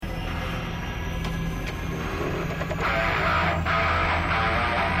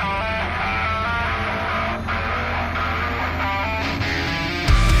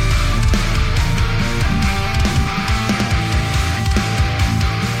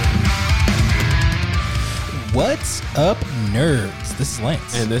What's up, nerds? This is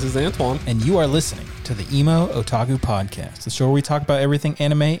Lance. And this is Antoine. And you are listening to the Emo Otaku Podcast, the show where we talk about everything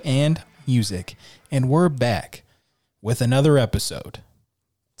anime and music. And we're back with another episode.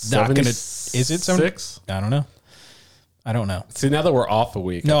 Is it 76? I don't know. See, now that we're off a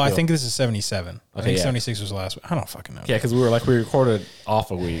week. No, I think this is 77. Okay, I think yeah. 76 was the last week. I don't fucking know. Yeah, because we recorded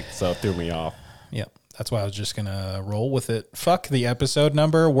off a week, so it threw me off. Yeah, that's why I was just going to roll with it. Fuck the episode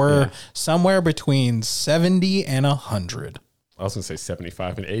number. We're somewhere between 70 and 100. I was going to say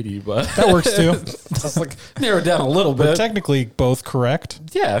 75 and 80, but... That works too. Just narrow it down a little bit. We're technically both correct.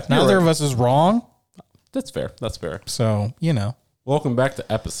 Yeah. Neither of us is wrong. That's fair. So, Welcome back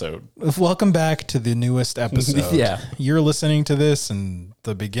to episode. Welcome back to the newest episode. Yeah. You're listening to this in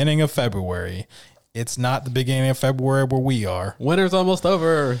the beginning of February. It's not the beginning of February where we are. Winter's almost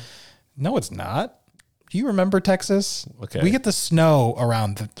over. No, it's not. Do you remember Texas? Okay. We get the snow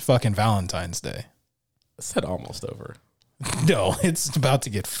around the fucking Valentine's Day. I said almost over. No, it's about to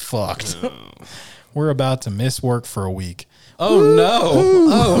get fucked. We're about to miss work for a week. Oh, no.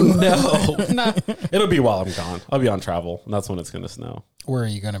 Oh, no. Nah. It'll be while I'm gone. I'll be on travel, and that's when it's going to snow. Where are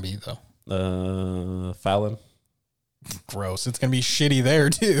you going to be, though? Fallon. Gross. It's going to be shitty there,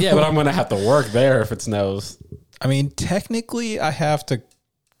 too. Yeah, but I'm going to have to work there if it snows. I mean, technically, I have to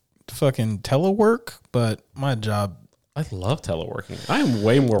fucking telework, but my job... I love teleworking. I am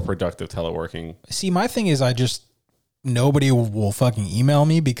way more productive teleworking. See, my thing is nobody will fucking email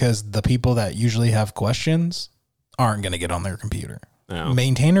me because the people that usually have questions aren't going to get on their computer. No.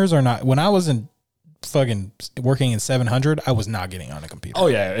 Maintainers are not. When I was in fucking working in 700, I was not getting on a computer. Oh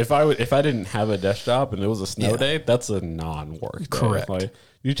yeah, if I didn't have a desk job and it was a snow day, that's a non-work day. Correct. Like,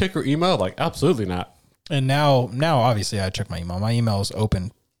 you check your email? Like, absolutely not. And now obviously I check my email. My email is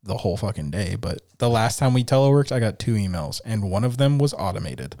open the whole fucking day, but the last time we teleworked, I got 2 emails and one of them was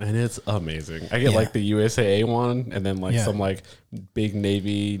automated. And it's amazing. I get like the USAA one and then some like big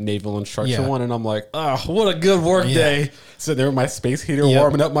naval instruction one, and I'm like, oh, what a good work day. Sitting there with my space heater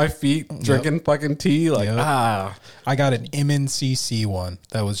warming up my feet, drinking fucking tea. I got an MNCC one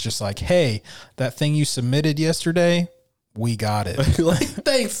that was just like, hey, that thing you submitted yesterday, we got it. Like,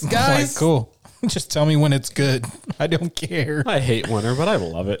 thanks, guys. Like, cool. Just tell me when it's good. I don't care. I hate winter, but I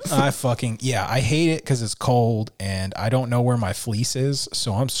love it. I hate it because it's cold and I don't know where my fleece is.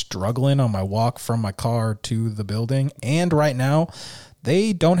 So I'm struggling on my walk from my car to the building. And right now,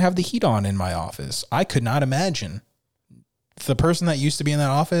 they don't have the heat on in my office. I could not imagine the person that used to be in that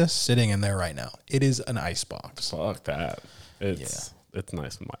office sitting in there right now. It is an icebox. Fuck that. It's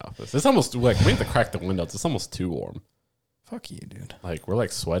nice in my office. It's almost like we have to crack the windows. It's almost too warm. Fuck you, dude. Like, we're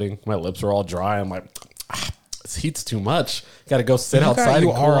like sweating. My lips are all dry. I'm like, this heat's too much. Got to go sit outside.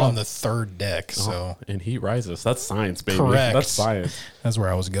 You are on the 3rd deck, so. And heat rises. That's science, baby. Correct. That's science. That's where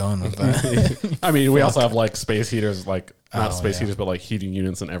I was going with that. I mean, we also have like space heaters, like not space heaters, but like heating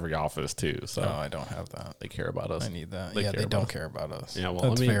units in every office too. So I don't have that. They care about us. I need that. They don't care about us. Yeah, well,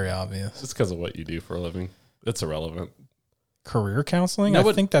 that's very obvious. It's because of what you do for a living. It's irrelevant. Career counseling? I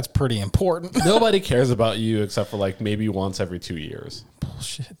think that's pretty important. Nobody cares about you except for like maybe once every 2 years.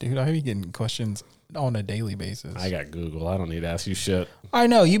 Bullshit, dude. I be getting questions on a daily basis. I got Google. I don't need to ask you shit. I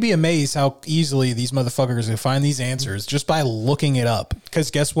know. You'd be amazed how easily these motherfuckers can find these answers just by looking it up. Because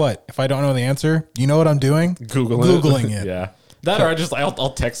guess what? If I don't know the answer, you know what I'm doing? Googling it. Yeah. That or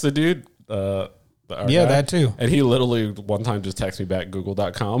I'll text the dude. Yeah, that too. And he literally one time just texted me back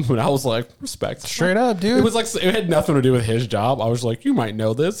google.com and I was like, respect. Straight up, dude. It was like, it had nothing to do with his job. I was like, you might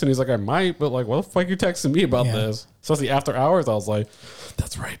know this. And he's like, I might, but like, what the fuck you texting me about this? So it's the after hours. I was like,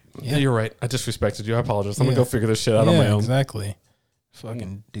 that's right. Yeah, you're right. I disrespected you. I apologize. I'm going to go figure this shit out on my own. Exactly.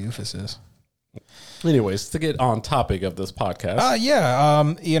 Fucking doofuses. Anyways, to get on topic of this podcast.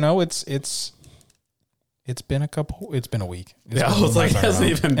 It's been a week. I was like, it hasn't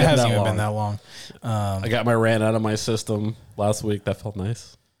even been that long. I got my rant out of my system last week. That felt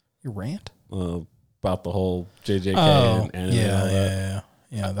nice. Your rant? About the whole JJK and anime and all that.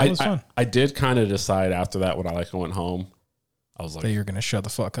 Yeah, that was fun. I did kind of decide after that when I went home, I was like, that you're going to shut the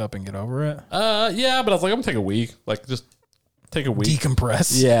fuck up and get over it? Yeah, but I was like, I'm going to take a week. Like, just take a week.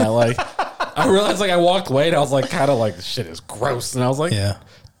 Decompress. Yeah, like, I realized I walked away and I was like, kind of like, shit is gross. And I was like,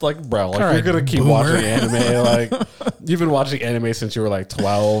 like, bro, like, you're going to keep watching anime. Like, you've been watching anime since you were like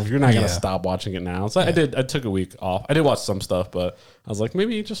 12. You're not going to stop watching it now. So I took a week off. I did watch some stuff, but I was like,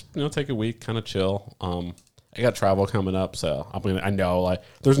 maybe just, take a week, kind of chill. I got travel coming up, so I know, like,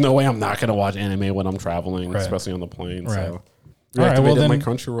 there's no way I'm not going to watch anime when I'm traveling, especially on the plane. Right. So, reactivated my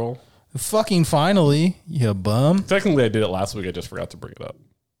Crunchyroll. Fucking finally, you bum. Technically, I did it last week. I just forgot to bring it up.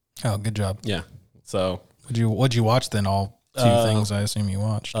 Oh, good job. Yeah. So, what'd you watch then? All 2 things I assume you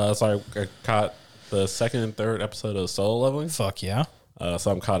watched. So I caught the second and third episode of Solo Leveling. Fuck yeah.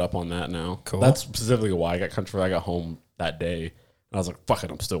 So I'm caught up on that now. Cool. That's specifically why I got Crunchyroll. I got home that day, and I was like, fuck it,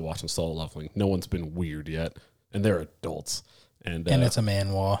 I'm still watching Solo Leveling. No one's been weird yet, and they're adults. And it's a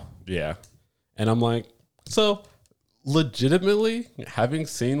manhwa. Yeah. And I'm like, so legitimately, having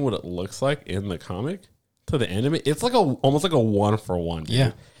seen what it looks like in the comic to the anime, it's like almost like a 1-for-1. Dude.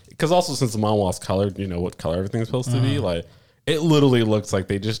 Yeah. Because also since the manhwa's colored, you know what color everything's supposed to be. Like, it literally looks like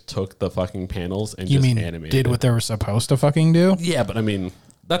they just took the fucking panels and just animated. Did what they were supposed to fucking do? Yeah, but I mean,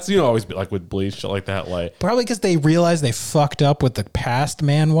 that's, you know, always be like with Bleach, shit like that. Like, probably because they realized they fucked up with the past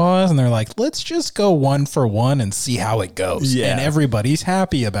manhwas, and they're like, let's just go 1-for-1 and see how it goes. Yeah. And everybody's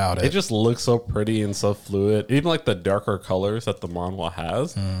happy about it. it just looks so pretty and so fluid. Even like the darker colors that the manhwa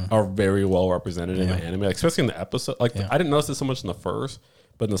has are very well represented in the anime, like, especially in the episode. Like, I didn't notice it so much in the first,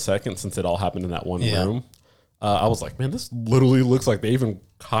 but in the second, since it all happened in that one room, I was like, man, this literally looks like they even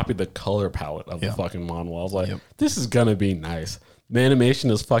copied the color palette of the fucking manhwa. I was like, this is gonna be nice. The animation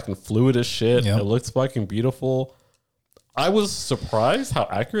is fucking fluid as shit. It looks fucking beautiful. I was surprised how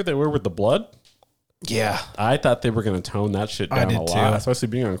accurate they were with the blood. Yeah. I thought they were going to tone that shit down a lot, especially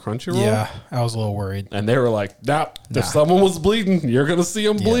being on Crunchyroll. Yeah, I was a little worried. And they were like, nah, if someone was bleeding, you're going to see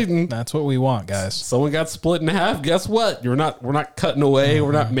them bleeding. That's what we want, guys. Someone got split in half. Guess what? We're not cutting away.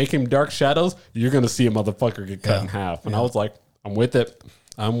 We're not making dark shadows. You're going to see a motherfucker get cut in half. And I was like, I'm with it.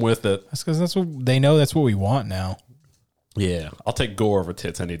 That's because that's what they know. That's what we want now. Yeah. I'll take gore over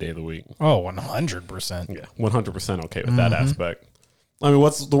tits any day of the week. Oh, 100%. Yeah. 100% okay with that aspect. I mean,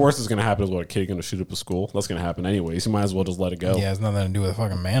 what's the worst is going to happen is what, a kid going to shoot up a school? That's going to happen anyways. You might as well just let it go. Yeah, it has nothing to do with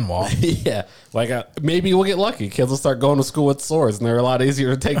fucking manhwa. Yeah. Like, maybe we'll get lucky. Kids will start going to school with swords, and they're a lot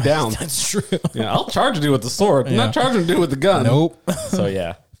easier to take down. That's true. Yeah, I'll charge a dude with the sword. I'm not charging a dude with the gun. Nope. So,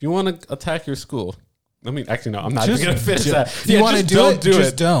 yeah. If you want to attack your school, I mean, actually, no, I'm not going to finish that. If you want to do it,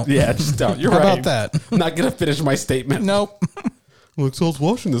 just don't. Yeah, just don't. You're How right. about that? I'm not going to finish my statement. Nope. Look, so I was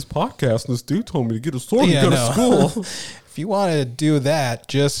watching this podcast, and this dude told me to get a sword and go to school. If you want to do that,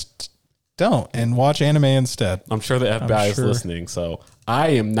 just don't and watch anime instead. I'm sure the FBI is listening, so I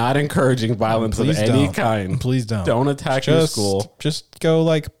am not encouraging violence of any kind. Please don't. Don't attack your school. Just go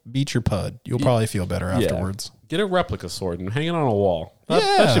like beat your pud. You'll probably feel better afterwards. Get a replica sword and hang it on a wall.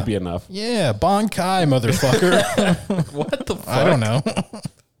 That should be enough. Yeah, Bankai, motherfucker. What the fuck? I don't know.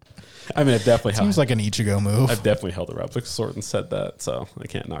 I mean, it definitely seems like an Ichigo move. I've definitely held a replica sword and said that, so I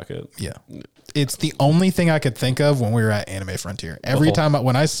can't knock it. Yeah. It's the only thing I could think of when we were at Anime Frontier. Every time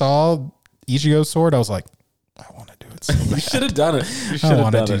when I saw Ichigo's sword, I was like, I want to do it so bad. You should have done it. You should I have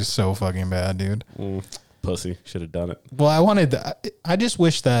want done to it. do so fucking bad, dude. Pussy. Should have done it. Well, I just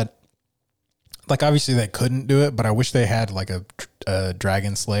wish that, like, obviously they couldn't do it, but I wish they had like a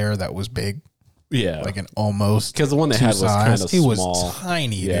Dragon Slayer that was big. Yeah. Like an almost. Because the one they had was kind of small. It was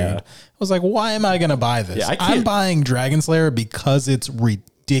tiny, dude. I was like, why am I going to buy this? Yeah, I'm buying Dragon Slayer because it's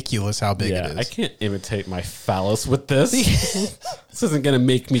ridiculous how big it is. I can't imitate my phallus with this. This isn't going to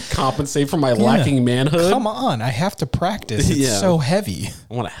make me compensate for my lacking manhood. Come on. I have to practice. It's so heavy.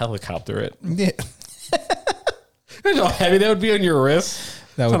 I want to helicopter it. Yeah. Imagine how heavy that would be on your wrist.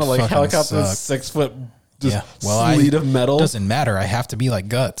 That would like fucking helicopter suck. 6 foot sleeve of metal. Doesn't matter. I have to be like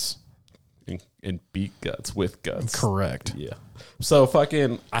Guts. And beat Guts with Guts. Correct. Yeah. So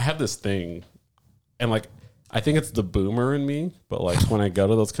I have this thing, and like, I think it's the boomer in me, but like when I go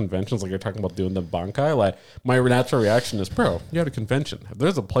to those conventions, like you're talking about doing the Bankai, like my natural reaction is, bro, you're at a convention. If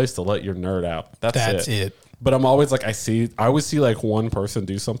there's a place to let your nerd out, that's it. But I'm always like, I always see like one person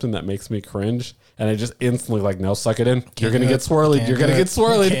do something that makes me cringe, and I just instantly like, no, suck it in. You're going to get swirly. You're going to get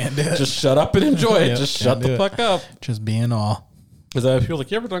swirly. Just shut up and enjoy it. Just shut the fuck up. Just be in awe. Because I feel like,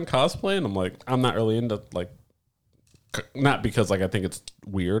 you ever done cosplay? And I'm like, I'm not really into like, not because like I think it's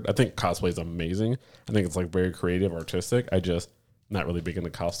weird. I think cosplay is amazing. I think it's like very creative, artistic. I just not really big into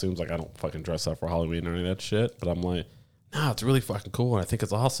costumes. Like I don't fucking dress up for Halloween or any of that shit. But I'm like, nah, it's really fucking cool, and I think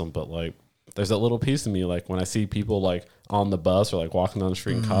it's awesome. But like, there's that little piece of me like when I see people like on the bus or like walking down the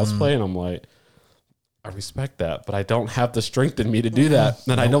street in cosplay, and I'm like, I respect that, but I don't have the strength in me to do that,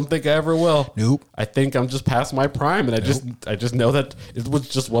 and I don't think I ever will. Nope. I think I'm just past my prime, and I just know that it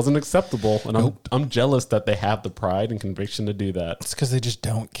wasn't acceptable, and I'm jealous that they have the pride and conviction to do that. It's because they just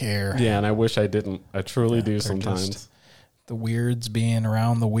don't care. Yeah, and I wish I didn't. I truly do sometimes. The weirds being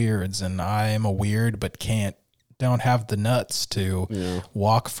around the weirds, and I am a weird, but don't have the nuts to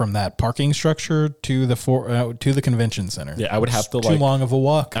walk from that parking structure to the convention center. Yeah, I would have to too long of a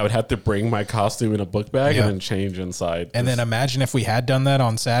walk. I would have to bring my costume in a book bag and then change inside. And then imagine if we had done that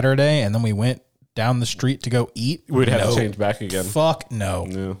on Saturday and then we went down the street to go eat. We'd have to change back again. Fuck no.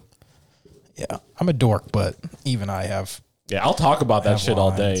 Yeah. Yeah, I'm a dork, but even I have Yeah, I'll talk about that shit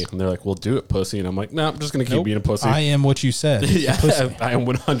all day. And they're like, "Well, do it, pussy." And I'm like, "No, I'm just going to keep being a pussy." I am what you said. Yeah, I am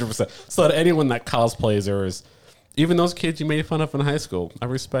 100%. So to anyone that cosplays or is, even those kids you made fun of in high school, I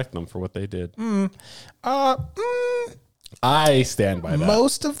respect them for what they did. I stand by that.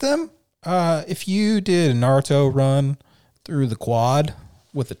 Most of them, if you did a Naruto run through the quad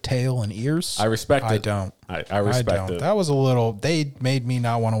with a tail and ears, I respect it. I don't. I respect it. That was a little. They made me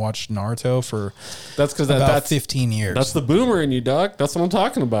not want to watch Naruto for that's that's 15 years. That's the boomer in you, dog. That's what I'm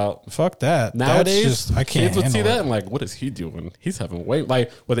talking about. Fuck that. Nowadays, I can't kids would see that it. and like, what is he doing? He's having weight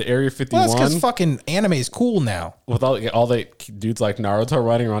like with the Area 51. Well, that's because fucking anime is cool now. With all the dudes like Naruto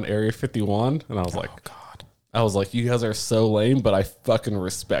running around Area 51, and I was like, God. I was like, you guys are so lame, but I fucking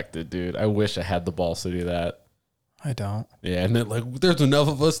respect it, dude. I wish I had the balls to do that. I don't. Yeah, and then like, there's enough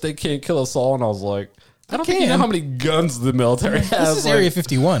of us, they can't kill us all. And I was like, I don't think you know how many guns the military has. This is Area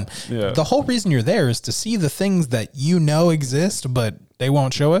 51. Yeah. The whole reason you're there is to see the things that you know exist, but they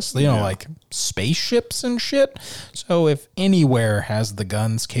won't show us. You know, like spaceships and shit. So if anywhere has the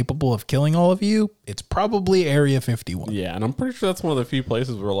guns capable of killing all of you, it's probably Area 51. Yeah, and I'm pretty sure that's one of the few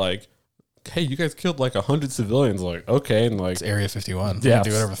places where like, hey, you guys killed like 100 civilians. Like, okay, and like it's Area 51. Yeah, we can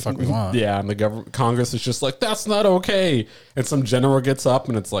do whatever the fuck we want. Yeah, and the government, Congress is just like, that's not okay. And some general gets up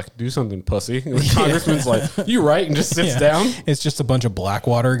and it's like, do something, pussy. And the congressman's like, you right, and just sits down. It's just a bunch of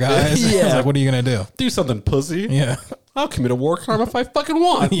Blackwater guys. Yeah, like, what are you gonna do? Do something, pussy. Yeah, I'll commit a war crime if I fucking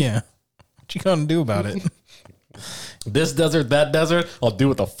want. Yeah, what you gonna do about it? This desert, that desert, I'll do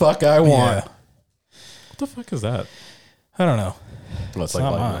what the fuck I want. Yeah. What the fuck is that? I don't know. Well, it's like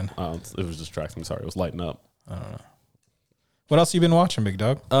not mine. It was distracting. Sorry, it was lighting up. I don't know. What else you been watching, big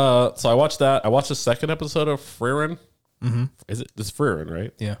dog? So I watched that. I watched the second episode of Frieren. Mm-hmm. Is it this Frieren,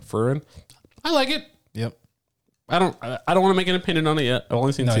 right? Yeah, Frieren. I like it. Yep. I don't want to make an opinion on it yet. I've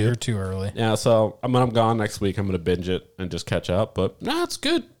only seen 2. You're too early. Yeah, so when I'm gone next week, I'm gonna binge it and just catch up. But no, it's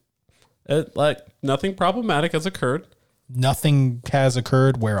good. Like nothing problematic has occurred. Nothing has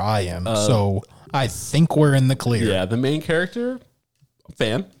occurred where I am, so I think we're in the clear. Yeah, the main character,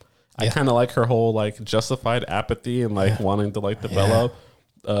 fan. I kind of like her whole like justified apathy and like wanting to like develop.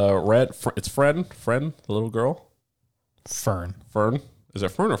 It's Fren, the little girl. Fern. Is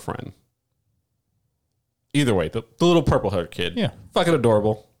it Fern or Fren? Either way, the little purple haired kid. Yeah, fucking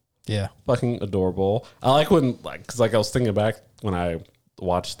adorable. Yeah, fucking adorable. I like when like because like I was thinking back when I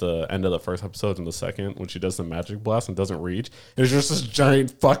watched the end of the first episode and the second when she does the magic blast and doesn't reach. There's just this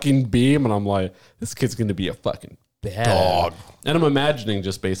giant fucking beam, and I'm like, this kid's gonna be a fucking bad dog. And I'm imagining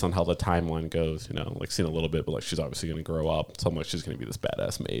just based on how the timeline goes, you know, like seeing a little bit, but like she's obviously gonna grow up. So I'm like, she's gonna be this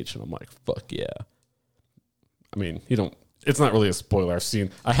badass mage, and I'm like, fuck yeah. I mean, it's not really a spoiler.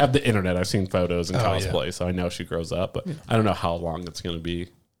 I have the internet. I've seen photos and cosplay, so I know she grows up, but I don't know how long it's gonna be.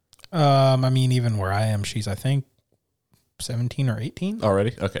 I mean, even where I am, she's I think 17 or 18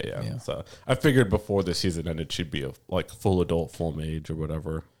 already. Okay, yeah. So I figured before the season ended, she'd be a like full adult, full mage or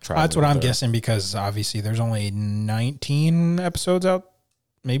whatever. That's what I'm guessing because obviously there's only 19 episodes out,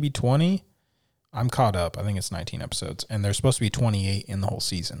 maybe 20. I'm caught up. I think it's 19 episodes, and there's supposed to be 28 in the whole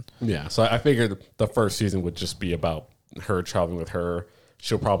season. Yeah, so I figured the first season would just be about her traveling with her.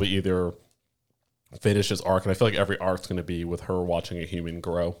 She'll probably either finish this arc, and I feel like every arc's going to be with her watching a human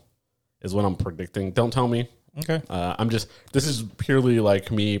grow, is what I'm predicting. Don't tell me. Okay. This is purely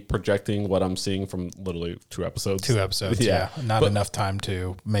like me projecting what I'm seeing from literally 2 episodes. 2 episodes, yeah. Not enough time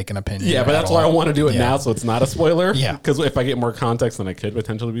to make an opinion. Yeah, but that's why I want to do it now, so it's not a spoiler. Yeah. Because if I get more context, then I could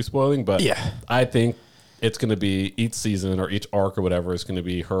potentially be spoiling. But I think it's going to be each season or each arc or whatever is going to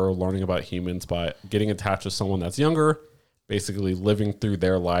be her learning about humans by getting attached to someone that's younger, basically living through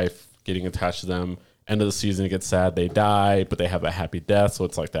their life, getting attached to them. End of the season, it gets sad. They die, but they have a happy death. So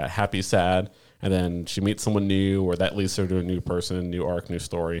it's like that happy, sad. And then she meets someone new, or that leads her to a new person, new arc, new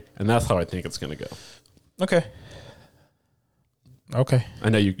story. And that's how I think it's going to go. Okay. I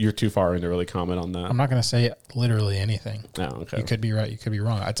know you're too far in to really comment on that. I'm not going to say literally anything. Oh, okay. You could be right. You could be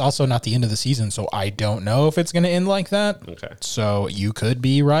wrong. It's also not the end of the season, so I don't know if it's going to end like that. Okay. So you could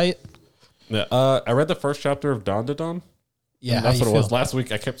be right. Yeah. I read the first chapter of Dawn to Dawn. Yeah, and that's what it was. Last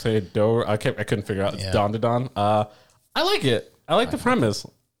week I kept saying Do. I couldn't figure out. It's Dawn to Dawn. I like it. I like the premise.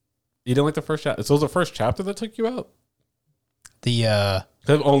 You didn't like the first chapter? So it was the first chapter that took you out?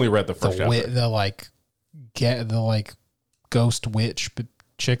 I've only read the first chapter. The ghost witch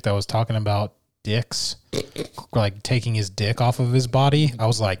chick that was talking about dicks, like taking his dick off of his body. I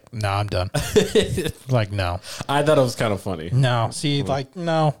was like, nah, I'm done. Like, no. I thought it was kind of funny. No. See,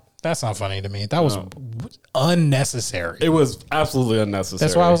 no. That's not funny to me. That was unnecessary. It was absolutely unnecessary.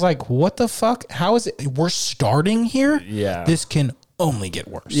 That's why I was like, what the fuck? How is it? We're starting here? Yeah. This can only get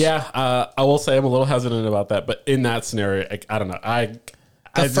worse. Yeah, I will say I'm a little hesitant about that, but in that scenario, I don't know.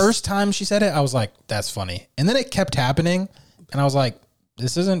 The first time she said it, I was like, "That's funny," and then it kept happening, and I was like,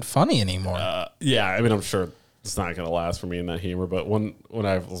 "This isn't funny anymore." Yeah, I mean, I'm sure it's not gonna last for me in that humor, but when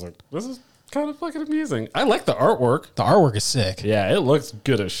I was like, "This is kind of fucking amusing," I like the artwork. The artwork is sick. Yeah, it looks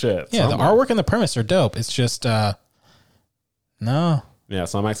good as shit. Yeah, the artwork and the premise are dope. It's just no. Yeah,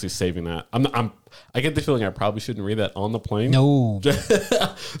 so I'm actually saving that. I get the feeling I probably shouldn't read that on the plane. No.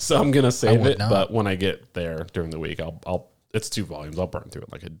 So I'm gonna save it, but when I get there during the week, I'll it's 2 volumes. I'll burn through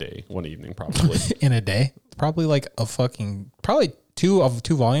it like a day, one evening probably. In a day? Probably like probably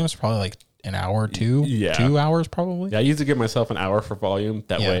two volumes, probably like an hour or two. Yeah. 2 hours probably. Yeah, I usually give myself an hour for volume.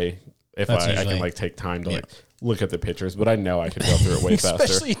 That way if I can like take time to like look at the pictures, but I know I could go through it way faster.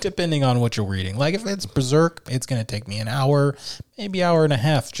 Especially depending on what you're reading. Like if it's Berserk, it's going to take me an hour, maybe hour and a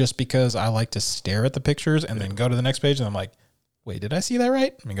half, just because I like to stare at the pictures and then go to the next page and I'm like, wait, did I see that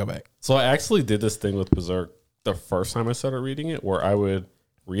right? Let me go back. So I actually did this thing with Berserk the first time I started reading it, where I would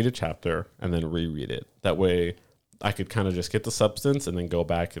read a chapter and then reread it. That way I could kind of just get the substance and then go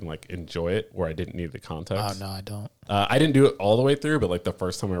back and like enjoy it where I didn't need the context. Oh, no, I don't. I didn't do it all the way through, but like the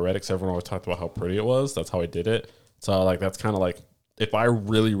first time I read it, because everyone always talked about how pretty it was. That's how I did it. So like that's kind of like, if I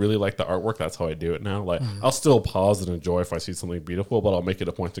really, really like the artwork, that's how I do it now. Like I'll still pause and enjoy if I see something beautiful, but I'll make it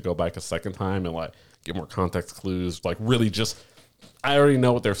a point to go back a second time and like get more context clues. Like really just, I already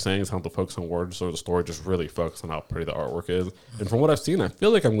know what they're saying. It's not to focus on words or the story, just really focus on how pretty the artwork is. And from what I've seen, I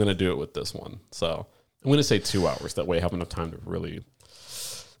feel like I'm going to do it with this one. So I'm going to say 2 hours. That way I have enough time to really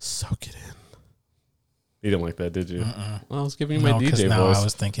soak it in. You didn't like that, did you? Well, I was giving you my DJ now voice. I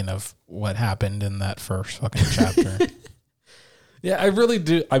was thinking of what happened in that first fucking chapter. Yeah, I really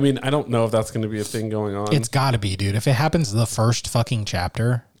do. I mean, I don't know if that's going to be a thing going on. It's got to be, dude. If it happens the first fucking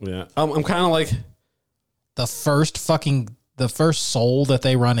chapter. Yeah. I'm kind of like. The first soul that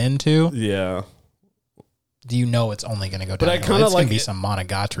they run into. Yeah. Do you know it's only going to go down? But I kind of like. It's going to be some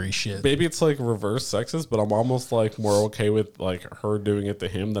Monogatari shit. Maybe it's like reverse sexist, but I'm almost like more okay with like her doing it to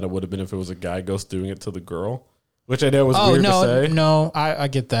him than it would have been if it was a guy ghost doing it to the girl. Which I know was weird to say. No, I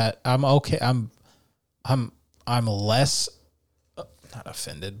get that. I'm okay. I'm less not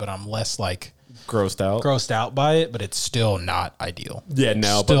offended, but I'm less like grossed out by it, but it's still not ideal. Yeah,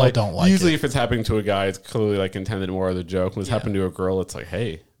 no, still but like, don't like usually it. If it's happening to a guy, it's clearly like intended more of the joke. When it's happening to a girl, it's like,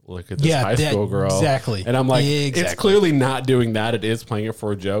 hey, look at this high school girl. Exactly. And I'm like, it's clearly not doing that. It is playing it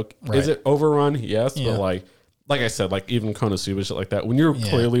for a joke. Right. Is it overrun? Yes, but like I said, like even Konosuba shit like that, when you're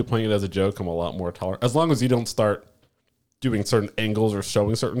clearly playing it as a joke, I'm a lot more tolerant. As long as you don't start doing certain angles or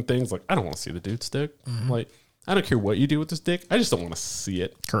showing certain things, like I don't want to see the dude's dick. Like I don't care what you do with this dick. I just don't want to see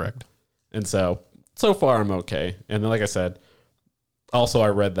it. Correct. And so far I'm okay. And then like I said, also I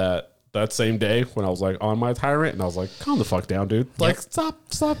read that same day when I was like on my tyrant and I was like, calm the fuck down, dude. Like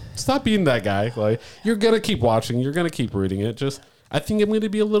stop being that guy. Like you're going to keep watching. You're going to keep reading it. Just, I think I'm going to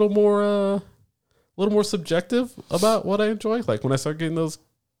be a little more subjective about what I enjoy. Like when I start getting those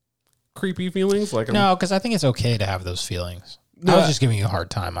creepy feelings, like no, because I think it's okay to have those feelings. No, I was just giving you a hard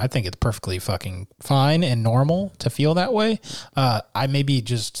time. I think it's perfectly fucking fine and normal to feel that way. I may be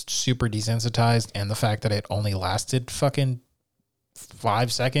just super desensitized, and the fact that it only lasted fucking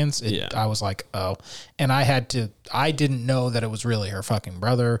 5 seconds, I was like, oh. And I didn't know that it was really her fucking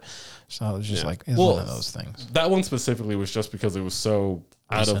brother. So it was just like, it's one of those things. That one specifically was just because it was so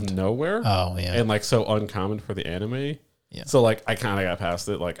recent. Out of nowhere. Oh, yeah. And like so uncommon for the anime. Yeah. So like I kind of got past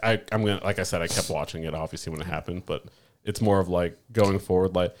it. Like I'm gonna, like I said, I kept watching it obviously when it happened, but it's more of like going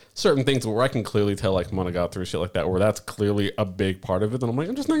forward, like certain things where I can clearly tell like Monogatari shit like that, where that's clearly a big part of it. Then I'm like,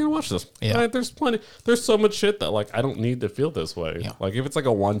 I'm just not gonna watch this. Yeah. Like, there's so much shit that like I don't need to feel this way. Yeah. Like if it's like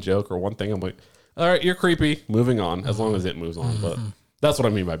a one joke or one thing, I'm like, all right, you're creepy. Moving on, as long as it moves on. But that's what I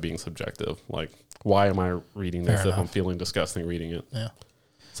mean by being subjective. Like, why am I reading this if I'm feeling disgusting reading it? Yeah.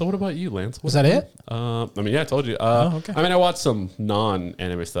 So what about you, Lance? Was that it? I mean, yeah, I told you. Okay. I mean, I watched some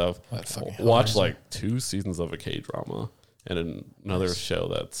non-anime stuff. Watched like 2 seasons of a K-drama and another show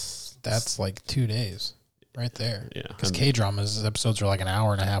that's like 2 days right there. Yeah. Because K-dramas episodes are like an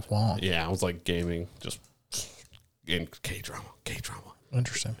hour and a half long. Yeah, I was like gaming, just in K-drama.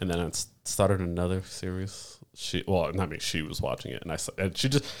 Interesting. And then I started another series. She was watching it,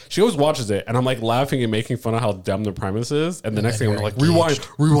 and she always watches it, and I'm like laughing and making fun of how dumb the premise is. And the next thing I'm like,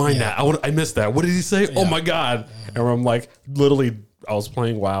 rewind that. I missed that. What did he say? Yeah. Oh my god! And I'm like, literally, I was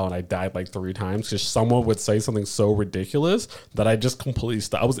playing WoW and I died like 3 times because someone would say something so ridiculous that I just completely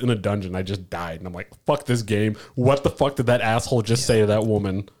stopped. I was in a dungeon, I just died, and I'm like, fuck this game. What the fuck did that asshole just say to that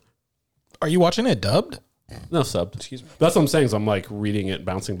woman? Are you watching it dubbed? No, sub. Excuse me. That's what I'm saying. Is I'm like reading it,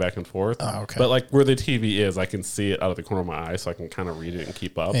 bouncing back and forth. Oh, okay. But like where the TV is, I can see it out of the corner of my eye, so I can kind of read it and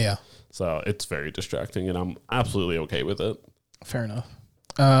keep up. Yeah. So it's very distracting, and I'm absolutely okay with it. Fair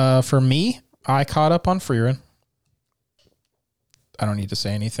enough. For me, I caught up on Frieren. I don't need to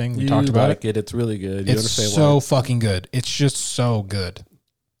say anything. We talked about it. It's really good. It's so fucking good. It's just so good.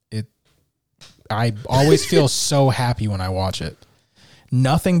 I always feel so happy when I watch it.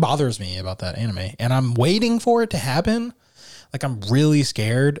 Nothing bothers me about that anime, and I'm waiting for it to happen. Like, I'm really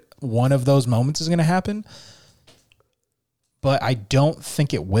scared one of those moments is going to happen, but I don't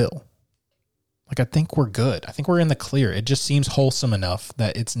think it will. Like, I think we're good. I think we're in the clear. It just seems wholesome enough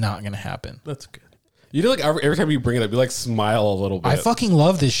that it's not going to happen. That's good. You know, like every time you bring it up, you like smile a little bit. I fucking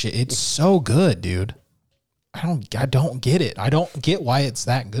love this shit. It's so good, dude. I don't get it. I don't get why it's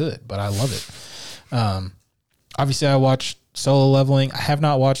that good, but I love it. Obviously, I watched Solo Leveling. I have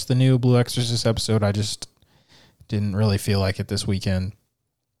not watched the new Blue Exorcist episode. I just didn't really feel like it this weekend.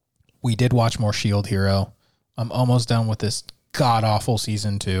 We did watch more Shield Hero. I'm almost done with this god-awful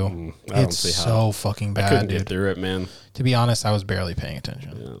season 2. It's so fucking bad, I couldn't dude. get through it, man. To be honest, I was barely paying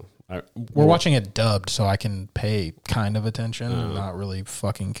attention. Yeah. We're watching it dubbed, so I can pay kind of attention and not really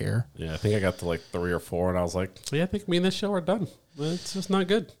fucking care. Yeah, I think I got to like 3 or 4, and I was like, yeah, I think me and this show are done. It's just not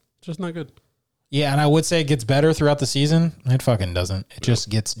good. Just not good. Yeah, and I would say it gets better throughout the season. It fucking doesn't. It just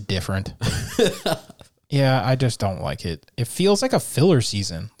gets different. Yeah, I just don't like it. It feels like a filler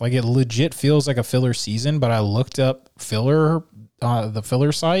season. Like, it legit feels like a filler season, but I looked up the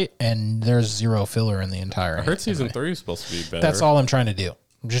filler site, and there's 0 filler in the entire I heard season 3 is supposed to be better. That's all I'm trying to do.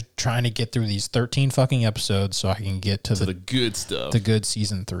 I'm just trying to get through these 13 fucking episodes so I can get to the good stuff. The good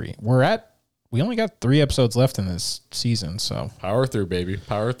season 3. We only got 3 episodes left in this season, so. Power through, baby.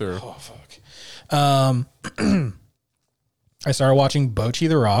 Power through. Oh, fuck. I started watching Bocchi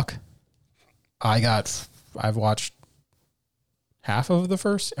the Rock. I've watched half of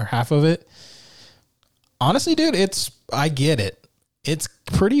it. Honestly, dude, I get it. It's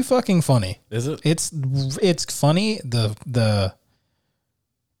pretty fucking funny. Is it? It's funny. The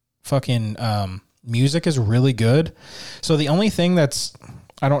fucking music is really good. So the only thing I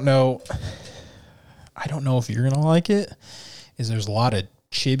don't know if you're gonna like it, is there's a lot of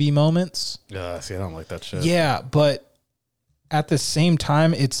chibi moments. See, I don't like that shit. Yeah, but at the same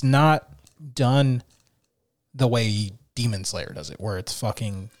time, it's not done the way Demon Slayer does it, where it's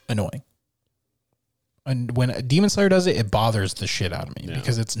fucking annoying. And when Demon Slayer does it, it bothers the shit out of me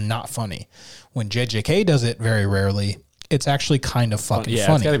because it's not funny. When JJK does it, very rarely, it's actually kind of fucking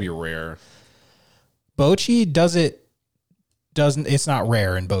funny. It's got to be rare. Bocchi it's not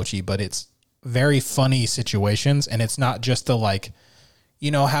rare in Bocchi, but it's very funny situations, and it's not just the like,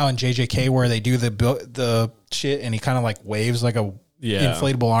 you know how in JJK where they do the shit and he kind of like waves like a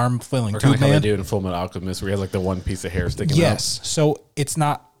inflatable arm flailing tube man. They do it in Fullmetal Alchemist where he has like the one piece of hair sticking out. Yes, so it's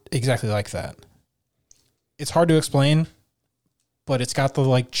not exactly like that. It's hard to explain, but it's got the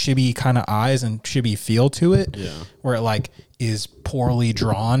like chibi kind of eyes and chibi feel to it. Yeah, where it like is poorly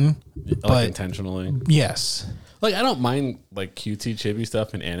drawn, but intentionally. Yes, like I don't mind like cutesy chibi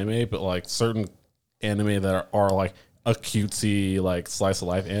stuff in anime, but like certain anime that are like a cutesy like slice of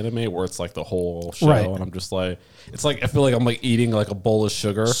life anime where it's like the whole show, right. And I'm just like, it's like I feel like I'm like eating like a bowl of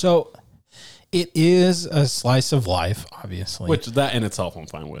sugar. So it is a slice of life, obviously, which that in itself I'm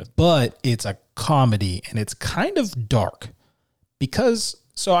fine with, but it's a comedy and it's kind of dark because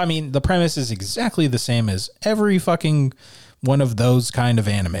I mean the premise is exactly the same as every fucking one of those kind of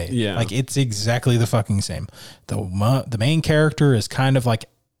anime. Yeah, like it's exactly the fucking same. The main character is kind of like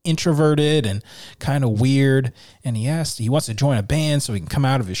introverted and kind of weird, and he wants to join a band so he can come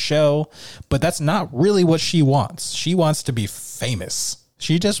out of his shell, but that's not really what she wants. She wants to be famous.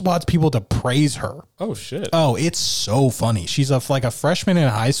 She just wants people to praise her. Oh shit. Oh, it's so funny. She's like a freshman in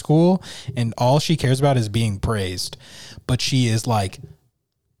high school, and all she cares about is being praised, but she is like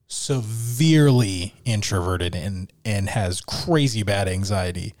severely introverted and has crazy bad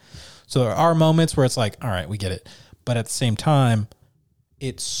anxiety. So there are moments where it's like, all right, we get it, but at the same time,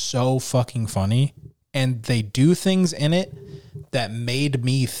 it's so fucking funny, and they do things in it that made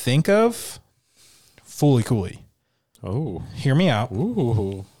me think of Fooly Cooly. Oh, hear me out.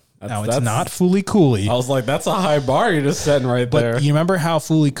 Ooh, now it's not Fooly Cooly. I was like, that's a high bar you're just setting right there. But you remember how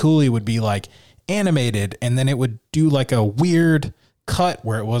Fooly Cooly would be like animated, and then it would do like a weird cut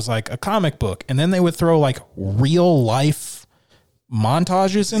where it was like a comic book, and then they would throw like real life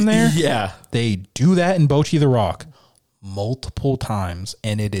montages in there. Yeah, they do that in Bocchi the Rock multiple times,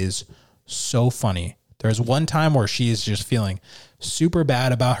 and it is so funny. There's one time where she is just feeling super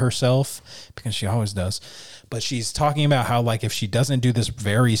bad about herself, because she always does, but she's talking about how like if she doesn't do this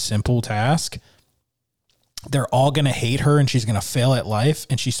very simple task, they're all going to hate her and she's going to fail at life.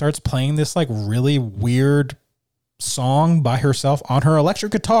 And she starts playing this like really weird song by herself on her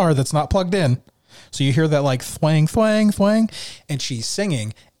electric guitar that's not plugged in. So you hear that like thwang, thwang, thwang, and she's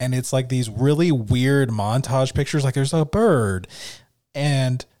singing. And it's like these really weird montage pictures. Like there's a bird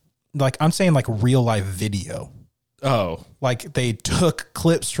and like, I'm saying like real life video. Oh, like they took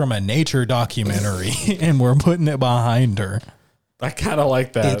clips from a nature documentary and we're putting it behind her. I kind of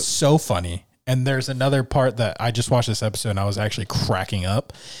like that. It's so funny. And there's another part that I just watched this episode and I was actually cracking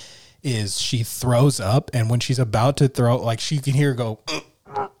up is she throws up. And when she's about to throw, like she can hear her go,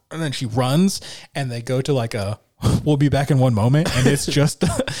 and then she runs and they go to like a, we'll be back in one moment. And it's just,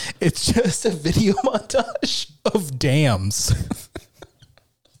 it's just a video montage of dams.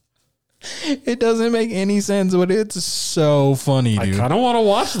 It doesn't make any sense, but it's so funny, dude. I kind of want to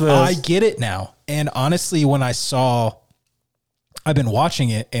watch this. I get it now. And honestly, when I've been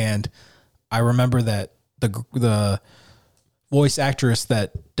watching it and I remember that the voice actress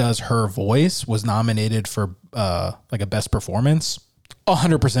that does her voice was nominated for like a best performance.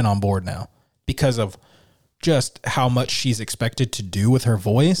 100% on board now because of just how much she's expected to do with her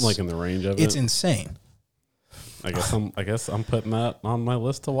voice. Like in the range of it. It's insane. I guess I'm putting that on my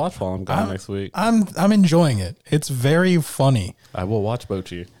list to watch while I'm gone next week. I'm enjoying it. It's very funny. I will watch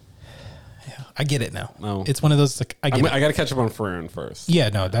Bochi. Yeah, I get it now. No. It's one of those like I got to catch up on Fern first. Yeah,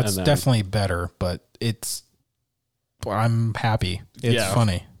 no, that's definitely better, but I'm happy. It's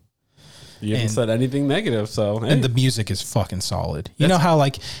funny. You haven't said anything negative, so hey. And the music is fucking solid. You know how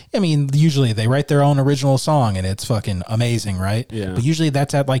like usually they write their own original song and it's fucking amazing, right? Yeah. But usually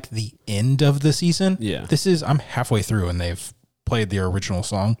that's at like the end of the season. Yeah. I'm halfway through and they've played the original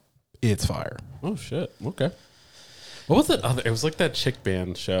song. It's fire. Oh shit. Okay. What was it? It was like that chick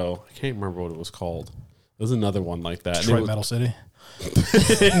band show. I can't remember what it was called. It was another one like that. Detroit Metal City.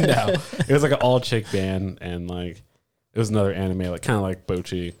 No, it was like an all chick band and like it was another anime, like kind of like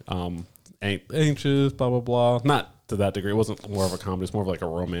Bochi. Anxious, blah blah blah. Not to that degree. It wasn't more of a comedy. It's more of like a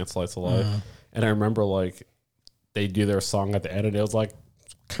romance slice of life. And I remember like they do their song at the end, and it was like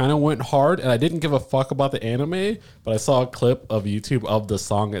kind of went hard. And I didn't give a fuck about the anime, but I saw a clip of YouTube of the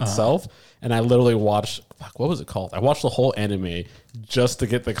song itself, and I literally watched. What was it called? I watched the whole anime just to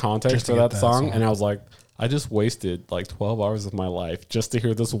get the context for that song, and I was like, I just wasted like 12 hours of my life just to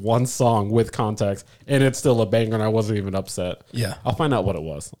hear this one song with context, and it's still a banger, and I wasn't even upset. Yeah, I'll find out what it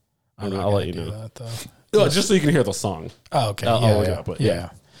was. I'll let you know. That, just so you can hear the song. Oh, okay. I'll look it up. But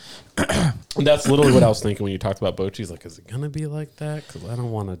yeah. And that's literally what I was thinking when you talked about Bochi's. Like, is it going to be like that? Because I don't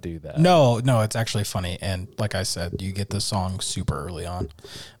want to do that. No, it's actually funny. And like I said, you get the song super early on.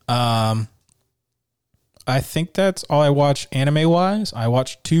 I think that's all I watch anime-wise. I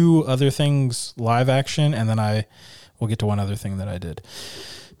watched 2 other things live action, and then we'll get to one other thing that I did.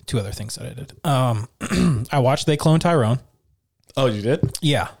 2 other things that I did. I watched They Clone Tyrone. Oh, you did?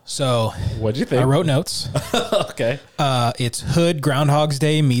 Yeah. So what'd you think? I wrote notes. Okay. It's Hood Groundhog's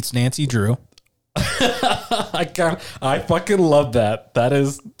Day meets Nancy Drew. I fucking love that. That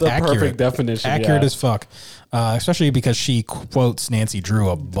is the perfect definition. Accurate as fuck. Especially because she quotes Nancy Drew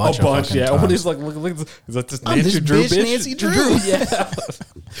a bunch. Yeah. When he's like, look, is that this Nancy Drew bitch? Nancy Drew. Yeah.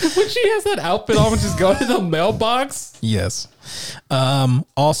 When she has that outfit on when she's going to the mailbox. Yes.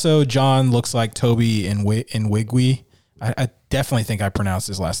 Also, John looks like Toby in Wigwee. I definitely think I pronounced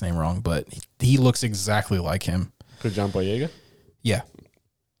his last name wrong, but he looks exactly like him. Good John Boyega? Yeah.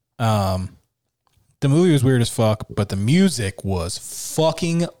 The movie was weird as fuck, but the music was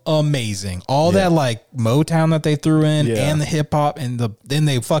fucking amazing. All that like Motown that they threw in and the hip hop and then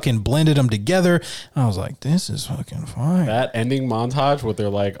they fucking blended them together. I was like, this is fucking fine. That ending montage where they're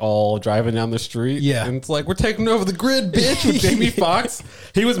like all driving down the street. Yeah. And it's like, we're taking over the grid, bitch, with Jamie Foxx.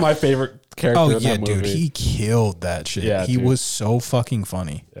 He was my favorite character in that movie. Dude, he killed that shit. Yeah, he was so fucking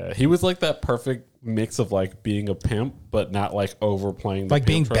funny. Yeah, he was like that perfect mix of like being a pimp, but not like overplaying the like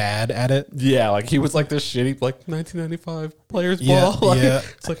being trope. bad at it. Yeah, like he was like this shitty like 1995 Players Ball. Like,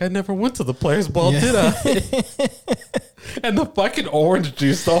 it's like I never went to the Players Ball, did I? And the fucking orange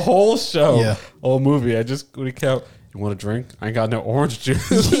juice, the whole show, whole movie. I just would count. You want a drink? I ain't got no orange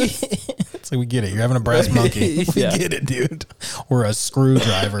juice. It's like we get it. You're having a brass monkey. We get it, dude. Or a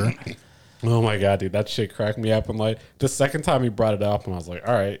screwdriver. Oh my god, dude, that shit cracked me up. And like the second time he brought it up, and I was like,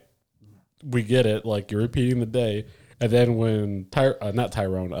 all right. We get it. Like you're repeating the day. And then when not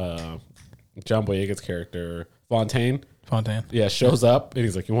Tyrone, John Boyega's character, Fontaine, shows up and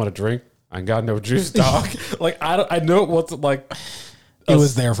he's like, you want a drink? I ain't got no juice, dog. Like I know it wasn't like it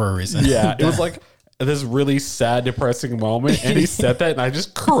was there for a reason. Yeah. It was like this really sad, depressing moment. And he said that and I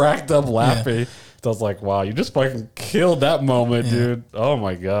just cracked up laughing. So I was like, wow, you just fucking killed that moment, dude. Oh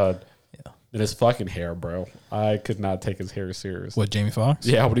my God. And his fucking hair, bro. I could not take his hair serious. What, Jamie Foxx?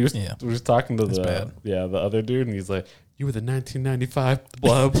 Yeah, when he was talking to the other dude, and he's like, "You were the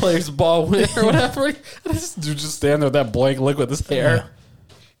 1995 Players Ball winner or whatever." And this dude just standing there with that blank look with his hair. Yeah.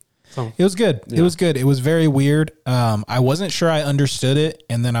 So, it was good. Yeah. It was good. It was very weird. I wasn't sure I understood it,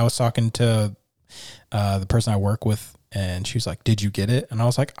 and then I was talking to the person I work with, and she was like, "Did you get it?" And I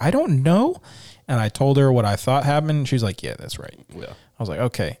was like, "I don't know." And I told her what I thought happened. And she's like, "Yeah, that's right." Yeah. I was like,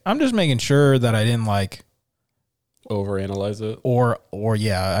 "Okay." I'm just making sure that I didn't like overanalyze it, or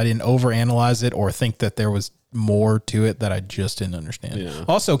I didn't overanalyze it, or think that there was more to it that I just didn't understand. Yeah.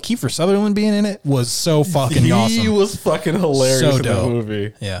 Also, Kiefer Sutherland being in it was so fucking awesome. He was fucking hilarious in that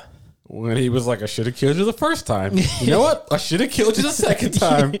movie. Yeah. When he was like, "I should have killed you the first time." You know what? I should have killed you the second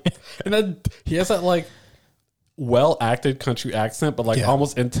time. And then he has that like well acted country accent, but like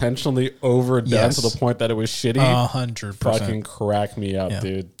almost intentionally overdone to the point that it was shitty. 100%. Fucking crack me up,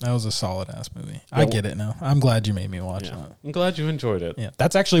 dude. That was a solid ass movie. I get it now. I'm glad you made me watch it. I'm glad you enjoyed it. Yeah,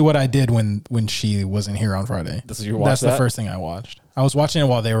 that's actually what I did when she wasn't here on Friday. That's the first thing I watched. I was watching it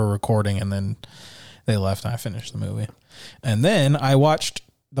while they were recording, and then they left, and I finished the movie. And then I watched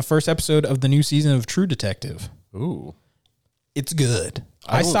the first episode of the new season of True Detective. Ooh, it's good.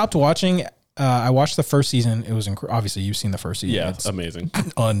 I stopped watching. I watched the first season. It was obviously you've seen the first season. Yeah, it's amazing,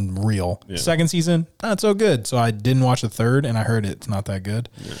 unreal. Yeah. Second season, not so good. So I didn't watch the third, and I heard it's not that good.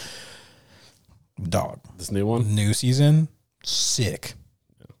 Yeah. Dog, this new season, sick.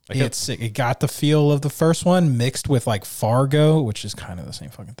 Yeah. It's sick. It got the feel of the first one mixed with like Fargo, which is kind of the same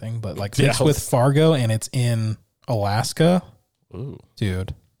fucking thing, but like mixed with Fargo, and it's in Alaska. Ooh,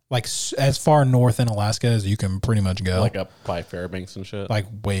 dude. Like as far north in Alaska as you can pretty much go. Like up by Fairbanks and shit? Like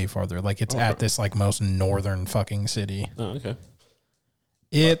way farther. Like it's at this like most northern fucking city. Oh, okay.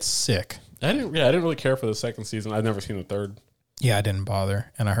 It's sick. I didn't really care for the second season. I've never seen the third. Yeah, I didn't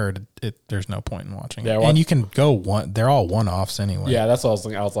bother. And I heard there's no point in watching it. And you can go they're all one-offs anyway. Yeah, that's what I was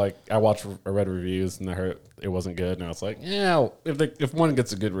thinking. I was like, I read reviews and I heard it wasn't good. And I was like, yeah, if one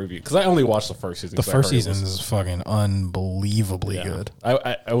gets a good review. Because I only watched the first season. The first season is fucking unbelievably good.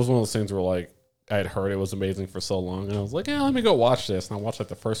 I was one of those things where like, I had heard it was amazing for so long. And I was like, yeah, let me go watch this. And I watched like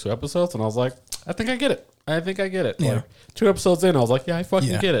the first 2 episodes and I was like, I think I get it. Yeah. Like 2 episodes in, I was like, yeah, I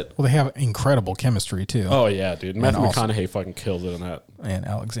fucking get it. Well, they have incredible chemistry too. Oh yeah, dude. Matthew McConaughey fucking killed it in that. And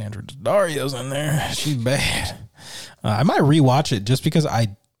Alexandra Daddario's in there. She's bad. I might rewatch it just because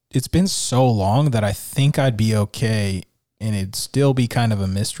it's been so long that I think I'd be okay, and it'd still be kind of a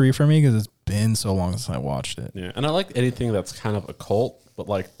mystery for me because it's been so long since I watched it. Yeah, and I like anything that's kind of occult, but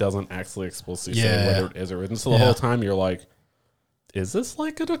like doesn't actually explicitly say whether it is or isn't. So the whole time you're like, is this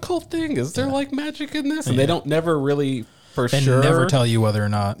like an occult thing? Is there like magic in this? And they don't never really never tell you whether or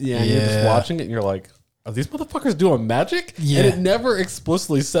not. Yeah, you're just watching it and you're like, are these motherfuckers doing magic? Yeah. And it never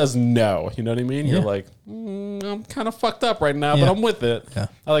explicitly says no. You know what I mean? Yeah. You're like, I'm kind of fucked up right now, but I'm with it. Yeah.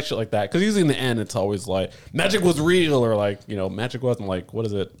 I like shit like that. Because usually in the end, it's always like, magic was real, or like, magic wasn't. Like, what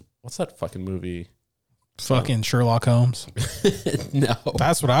is it? What's that fucking movie? Fucking Sherlock Holmes. No.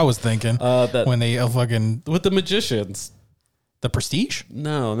 That's what I was thinking. When they fucking... With the magicians. The Prestige?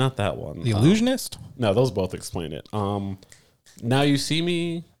 No, not that one. The Illusionist? No, those both explain it. Now You See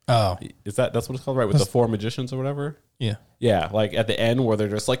Me. Oh, that's what it's called, right? With the 4 magicians or whatever. Yeah, yeah. Like at the end where they're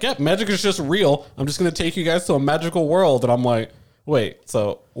just like, "Yeah, magic is just real. I'm just gonna take you guys to a magical world," and I'm like, "Wait,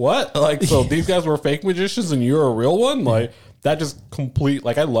 so what? Like, so these guys were fake magicians and you're a real one?" Like that just complete.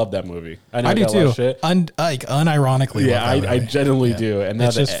 Like I love that movie. I do too. Shit. Like unironically, yeah, I genuinely do. And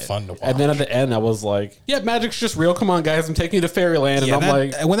it's just fun to watch. And then at the end, I was like, "Yeah, magic's just real. Come on, guys, I'm taking you to Fairyland." And I'm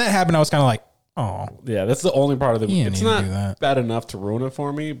like, when that happened, I was kind of like, oh, yeah, that's the only part of the movie. It's not bad enough to ruin it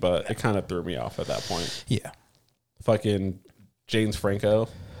for me, but it kind of threw me off at that point. Yeah. Fucking James Franco.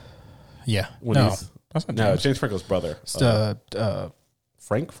 Yeah. That's not James. James Franco's brother.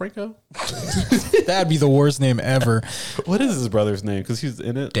 Franco? That'd be the worst name ever. What is his brother's name? Because he's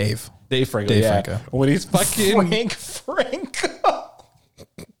in it. Dave Franco. Franco. When he's fucking Franco.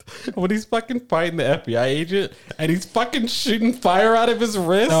 When he's fucking fighting the FBI agent and he's fucking shooting fire out of his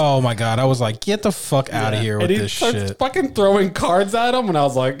wrist. Oh my God. I was like, get the fuck out of here with this shit. And he starts fucking throwing cards at him. And I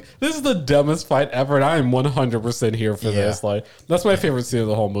was like, this is the dumbest fight ever. And I am 100% here for this. Like, that's my favorite scene of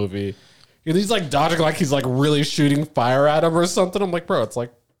the whole movie. And he's like dodging like he's like really shooting fire at him or something. I'm like, bro, it's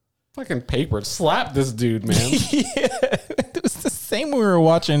like fucking paper. Slap this dude, man. It was the same when we were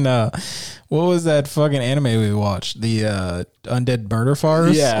watching, what was that fucking anime we watched? The Undead Murder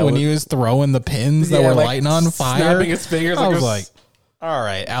Farce? Yeah. When he was throwing the pins that were like lighting on fire. Snapping his fingers. I was like, all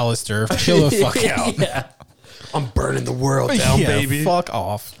right, Alistair, chill the fuck out. Yeah. I'm burning the world down, baby. Fuck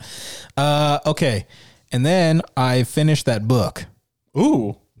off. Okay. And then I finished that book.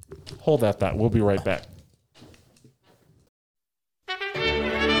 Ooh. Hold that thought. We'll be right back.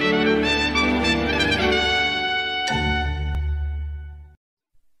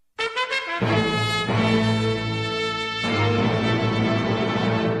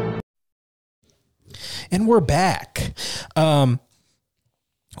 And we're back. What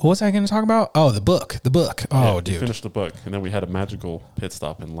was I going to talk about? Oh, the book. Oh, yeah, dude. Finished the book, and then we had a magical pit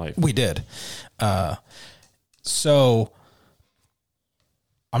stop in life. We did. So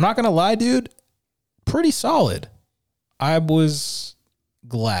I'm not going to lie, dude. Pretty solid. I was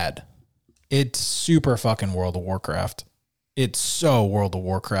glad. It's super fucking World of Warcraft. It's so World of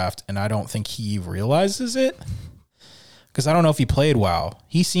Warcraft, and I don't think he realizes it. Because I don't know if he played WoW.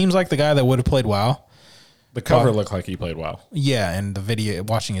 He seems like the guy that would have played WoW. The cover looked like he played WoW. Yeah, and the video,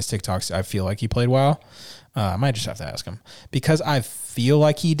 watching his TikToks, I feel like he played WoW. I might just have to ask him. Because I feel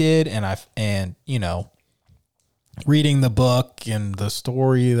like he did, and you know, reading the book and the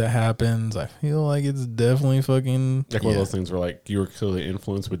story that happens, I feel like it's definitely fucking... Like one of those things where like you were clearly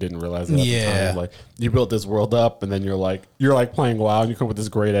influenced but didn't realize it at the time. Like you built this world up and then you're playing WoW and you come up with this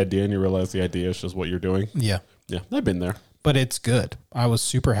great idea and you realize the idea is just what you're doing. Yeah. Yeah, I've been there. But it's good. I was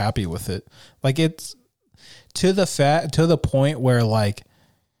super happy with it. Like it's to the point where like,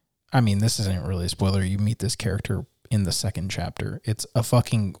 I mean, this isn't really a spoiler. You meet this character in the second chapter. It's a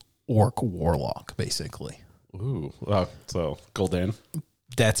fucking orc warlock, basically. Ooh. So Gul'dan.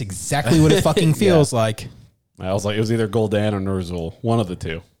 That's exactly what it fucking feels like. I was like, it was either Gul'dan or Ner'zhul. One of the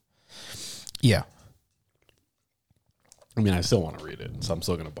two. Yeah. I mean, I still want to read it, so I'm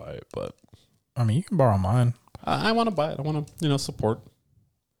still going to buy it, but... I mean, you can borrow mine. I want to buy it. I want to, support.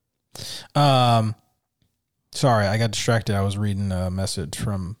 Sorry, I got distracted. I was reading a message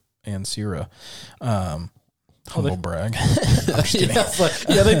from Ansira. Humble brag. I'm just kidding.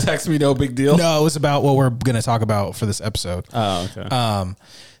 They text me, no big deal. No, it was about what we're going to talk about for this episode. Oh, okay.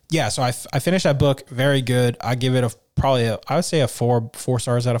 Yeah, so I finished that book. Very good. I give it I would say a 4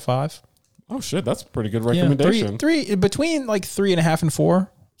 stars out of 5. Oh shit, that's a pretty good recommendation. Yeah, three between like 3.5 and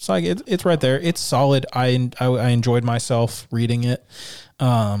 4. It's like it's right there. It's solid. I enjoyed myself reading it.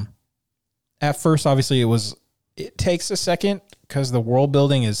 At first, obviously, it takes a second because the world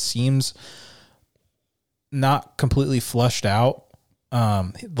building seems not completely flushed out.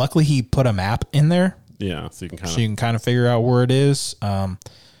 Luckily, he put a map in there. Yeah, so you can kind of figure out where it is. So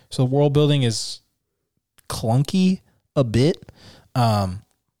the world building is clunky a bit, but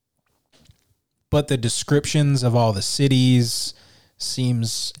the descriptions of all the cities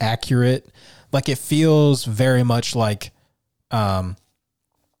seems accurate. Like it feels very much like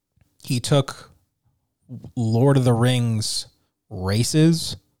he took Lord of the Rings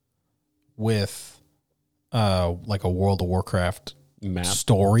races with like a World of Warcraft map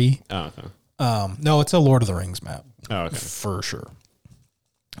story. Oh, okay. No, it's a Lord of the Rings map. Oh, okay. For sure.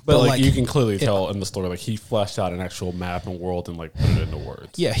 But like you can clearly tell in the story, like he fleshed out an actual map and world and like put it into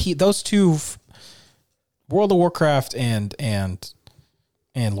words. Yeah, those two, World of Warcraft and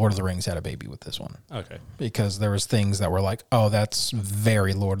Lord of the Rings had a baby with this one. Okay. Because there was things that were like, oh, that's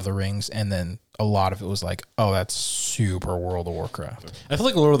very Lord of the Rings. And then a lot of it was like, oh, that's super World of Warcraft. I feel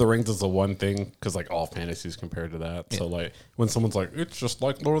like Lord of the Rings is the one thing because like all fantasy is compared to that. Yeah. So like when someone's like, it's just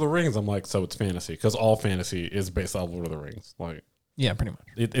like Lord of the Rings, I'm like, so it's fantasy because all fantasy is based on Lord of the Rings. Like, yeah, pretty much.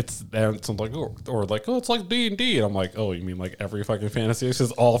 It's like, or like, oh, it's like D&D. And I'm like, oh, you mean like every fucking fantasy? It's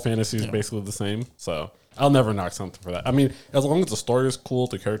just all fantasy is basically the same. So I'll never knock something for that. I mean, as long as the story is cool,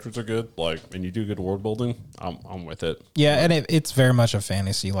 the characters are good, like, and you do good world building, I'm with it. Yeah, and it's very much a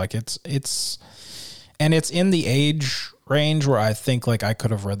fantasy. Like it's in the age range where I think like I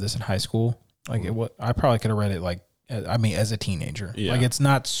could have read this in high school. Like I probably could have read it like, I mean, as a teenager. Yeah. Like it's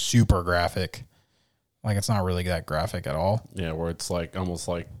not super graphic. Like it's not really that graphic at all. Yeah, where it's like almost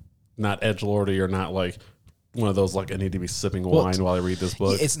like not edgelordy or not like one of those like I need to be sipping wine while I read this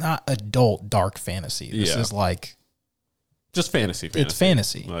book. It's not adult dark fantasy. This is like just fantasy. It's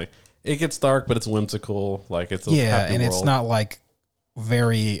fantasy. Like it gets dark, but it's whimsical. Like it's happy and world. It's not like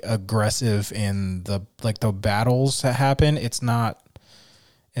very aggressive in the battles that happen. It's not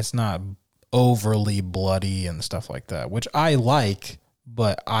overly bloody and stuff like that, which I like.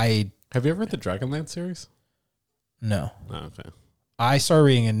 But have you ever read the Dragonlance series? No. Oh, okay. I started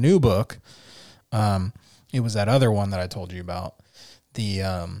reading a new book. It was that other one that I told you about.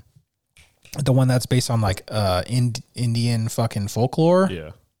 The one that's based on like Indian fucking folklore.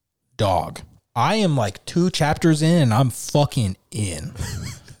 Yeah. Dog. I am like 2 chapters in and I'm fucking in.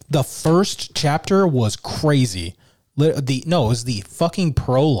 The first chapter was crazy. It was the fucking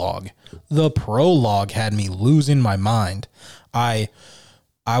prologue. The prologue had me losing my mind.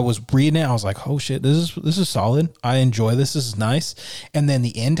 I was reading it. I was like, oh shit, this is solid. I enjoy this. This is nice. And then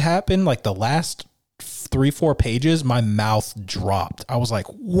the end happened. Like the last 3-4 pages, my mouth dropped. I was like,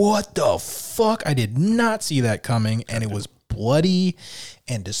 what the fuck? I did not see that coming. And it was bloody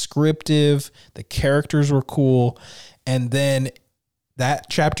and descriptive. The characters were cool. And then that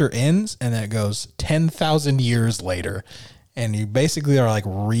chapter ends and then it goes 10,000 years later. And you basically are like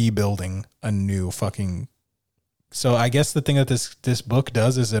rebuilding a new fucking. So I guess the thing that this book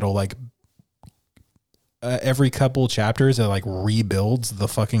does is it'll like every couple chapters it like rebuilds the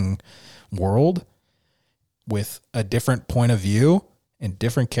fucking world with a different point of view and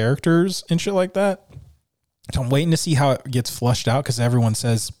different characters and shit like that. So I'm waiting to see how it gets flushed out because everyone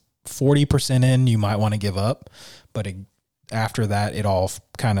says 40% in you might want to give up, but after that it all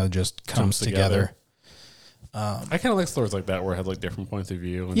kind of just comes together. I kind of like stories like that where it has like different points of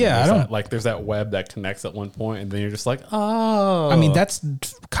view. And yeah, there's that web that connects at one point, and then you're just like, oh. I mean, that's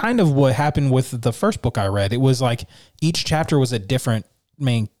kind of what happened with the first book I read. It was like each chapter was a different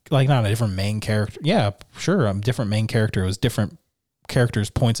main, like not a different main character. Yeah, sure, a different main character. It was different characters'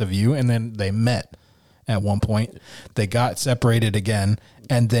 points of view, and then they met at one point. They got separated again,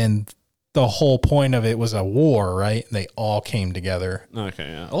 and then the whole point of it was a war, right? They all came together. Okay,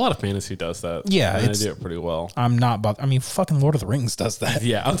 yeah. A lot of fantasy does that. Yeah, they do it pretty well. I'm not, I mean, fucking Lord of the Rings does that.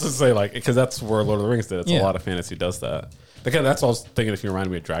 Yeah, I was just say like because that's where Lord of the Rings did. It's a lot of fantasy does that. Because that's what I was thinking. If you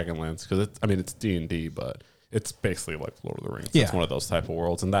reminded me of Dragonlance, because it's D&D, but it's basically like Lord of the Rings. Yeah. It's one of those type of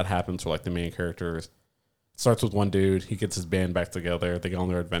worlds, and that happens where like the main characters starts with one dude. He gets his band back together. They go on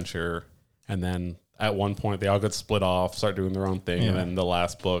their adventure, and then at one point, they all get split off, start doing their own thing, and then the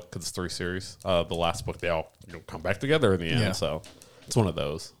last book, because it's 3 series, the last book, they all come back together in the end. Yeah. So it's one of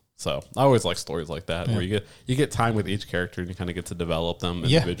those. So I always like stories like that where you get time with each character and you kind of get to develop them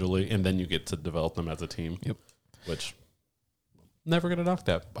individually, and then you get to develop them as a team. Yep. Which never gonna knock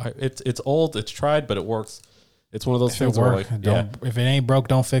that. It's old, it's tried, but it works. It's one of those things where, like, if it ain't broke,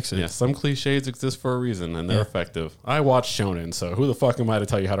 don't fix it. Yeah, some cliches exist for a reason, and they're effective. I watch shonen, so who the fuck am I to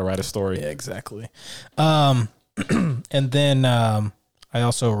tell you how to write a story? Yeah, exactly. And then I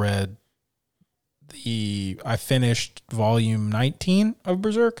also read I finished volume 19 of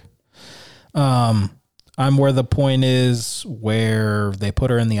Berserk. I'm where the point is where they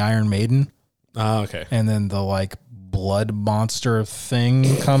put her in the Iron Maiden. Okay. And then the like blood monster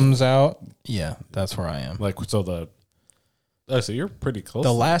thing comes out. Yeah, that's where I am. Like, so so you're pretty close.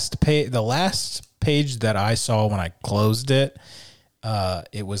 The last page that I saw when I closed it,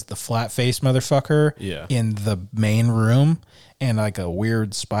 it was the flat face motherfucker in the main room and like a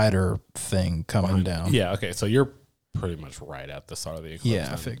weird spider thing coming down. Yeah, okay. So you're pretty much right at the start of the eclipse. Yeah,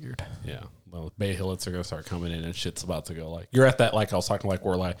 I figured. Yeah. Well, Bay Hillets are going to start coming in and shit's about to go like, you're at that, like I was talking like,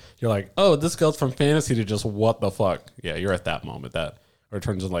 where like, you're like, oh, this goes from fantasy to just what the fuck. Yeah, you're at that moment that, or it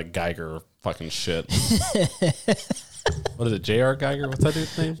turns into like Geiger fucking shit. What is it, J.R. Geiger? What's that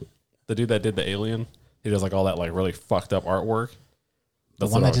dude's name? The dude that did the Alien? He does like all that like really fucked up artwork. The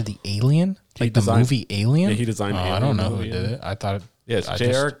one that did the Alien? Like the movie Alien? Yeah, he designed Alien. I don't know who did it. I thought it's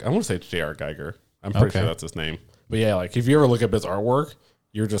J.R. I want to say it's J.R. Geiger. I'm pretty sure that's his name. But yeah, like if you ever look at his artwork,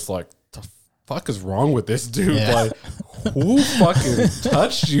 you're just like, the fuck is wrong with this dude? Yeah. Like, who fucking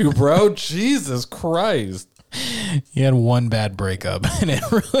touched you, bro? Jesus Christ. He had one bad breakup and it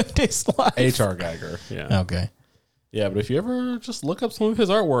ruined his life. H.R. Geiger. Yeah. Okay. Yeah, but if you ever just look up some of his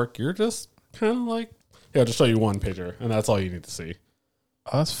artwork, you're just kind of like, I'll just show you one picture, and that's all you need to see.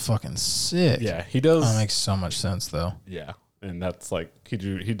 Oh, that's fucking sick. Yeah, he does. That makes so much sense, though. Yeah, and that's like he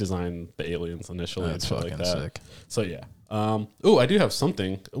designed the aliens initially. That's and fucking like that. sick. So yeah. I do have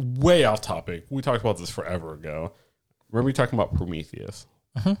something way off topic. We talked about this forever ago. Remember we talking about Prometheus?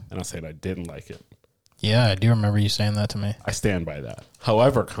 And I said I didn't like it. Yeah, I do remember you saying that to me. I stand by that.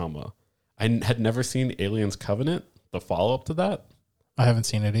 However, I had never seen Aliens Covenant, the follow-up to that. I haven't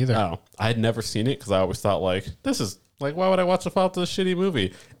seen it either. Oh, I had never seen it because I always thought like, this is like, why would I watch the follow-up to this shitty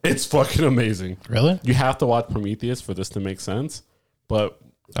movie? It's fucking amazing. Really? You have to watch Prometheus for this to make sense. But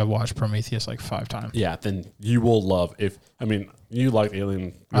I watched Prometheus like 5 times. Yeah, then you will love you like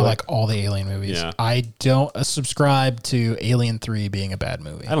Alien. I like all the Alien movies. Yeah. I don't subscribe to Alien 3 being a bad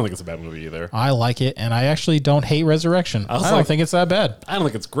movie. I don't think it's a bad movie either. I like it, and I actually don't hate Resurrection. I don't think it's that bad. I don't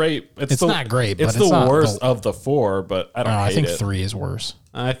think it's great. It's not great, but it's the worst of the 4, but I don't hate it. I think 3 is worse.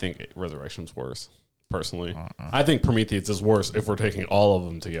 I think Resurrection's worse, personally. I think Prometheus is worse if we're taking all of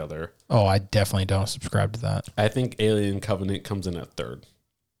them together. Oh, I definitely don't subscribe to that. I think Alien Covenant comes in at 3rd.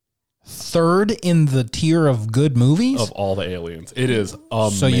 3rd in the tier of good movies? Of all the Aliens. It is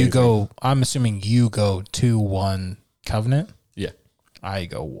amazing. So I'm assuming you go 2-1 Covenant? Yeah. I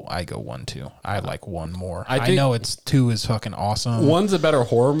go 1, 2. I like 1 more. I know 2 is fucking awesome. 1's a better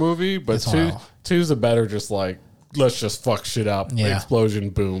horror movie, but 2's a better just like, let's just fuck shit up. Yeah. Explosion,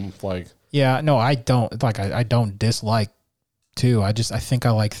 boom. Like, yeah, no, I don't like. I don't dislike 2. I think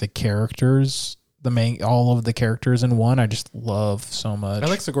I like the characters. All of the characters in 1, I just love so much. I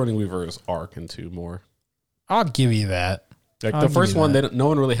like Sigourney Weaver's arc in 2 more. I'll give you that. Like the first one, no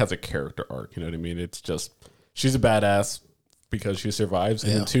one really has a character arc. You know what I mean? It's just she's a badass because she survives,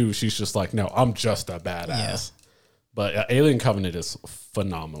 and then 2, she's just like, no, I'm just a badass. Yeah. But Alien Covenant is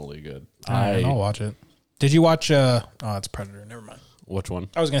phenomenally good. I'll watch it. Did you watch? It's Predator. Never mind. Which one?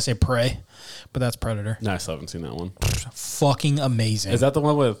 I was gonna say Prey, but that's Predator. No, I still haven't seen that one. Fucking amazing. Is that the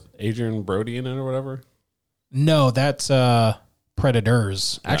one with Adrian Brody in it or whatever? No, that's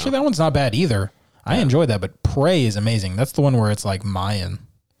Predators. No. Actually, that one's not bad either. I enjoyed that, but Prey is amazing. That's the one where it's like Mayan.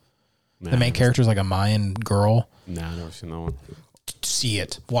 The main character is like a Mayan girl. Nah, I've never seen that one. See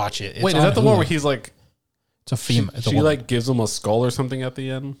it. Watch it. Wait, is that the one where he's like... It's a female. She like gives him a skull or something at the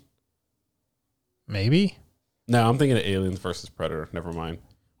end? Maybe? No, I'm thinking of Aliens versus Predator. Never mind.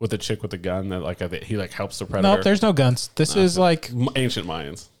 With the chick with the gun that like he like helps the Predator. Nope, there's no guns. This is like... Ancient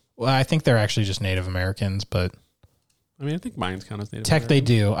Mayans. Well, I think they're actually just Native Americans, but... I mean, I think Mayans count as Native American. They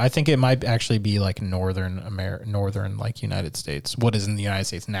do. I think it might actually be like northern like United States. What is in the United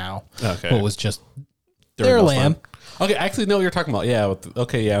States now? Okay. What was just their land. Okay, I actually know what you're talking about. Yeah.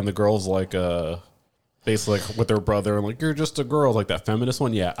 And the girls like basically like with their brother and like, you're just a girl, like that feminist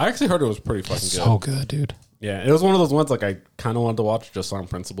one. Yeah. I actually heard it was pretty fucking good. So good, dude. Yeah, it was one of those ones like I kind of wanted to watch just on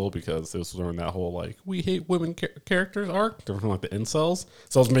principle because it was during that whole like we hate women characters arc. They're from like the incels,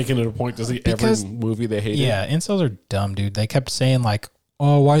 so I was making it a point to see every movie they hated. Yeah, incels are dumb, dude. They kept saying like,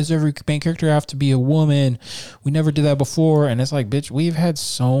 "Oh, why does every main character have to be a woman? We never did that before." And it's like, bitch, we've had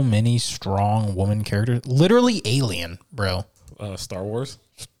so many strong woman characters. Literally, Alien, bro. Star Wars.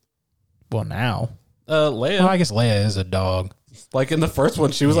 Well, now, Leia. Well, I guess Leia is a dog. Like in the first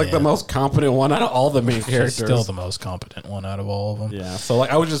one, she was like the most competent one out of all the main characters. She's still the most competent one out of all of them. Yeah. So like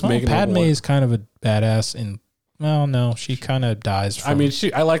I was just making Padme is kind of a badass in. Well, no, she kind of dies. From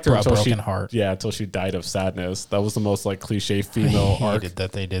I liked her until broken heart. Yeah, until she died of sadness. That was the most like cliche female arc.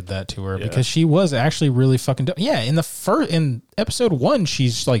 That they did that to her because she was actually really fucking dumb. Yeah, in episode 1,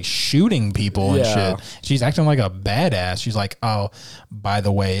 she's like shooting people and shit. She's acting like a badass. She's like, "Oh, by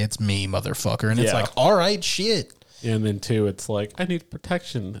the way, it's me, motherfucker," and it's like, "All right, shit." And then 2, it's like, I need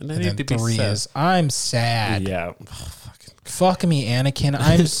protection. And I need to be 3 sad. Is, I'm sad. Yeah. Fuck me, Anakin.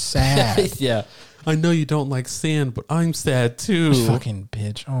 I'm sad. Yeah. I know you don't like sand, but I'm sad too. Fucking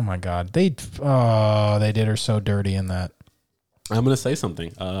bitch. Oh my God. They did her so dirty in that. I'm going to say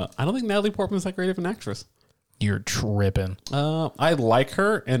something. I don't think Natalie Portman's that great of an actress. You're tripping. I like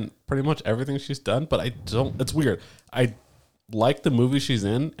her and pretty much everything she's done, but I don't. It's weird. I like the movies she's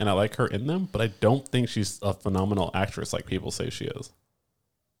in and I like her in them, but I don't think she's a phenomenal actress like people say she is.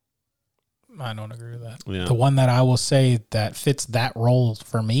 I don't agree with that. Yeah. The one that I will say that fits that role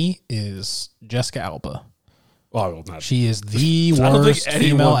for me is Jessica Alba. Well, I will not. She is the worst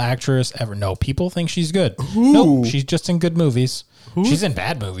female actress ever. No, people think she's good. Nope, she's just in good movies. She's in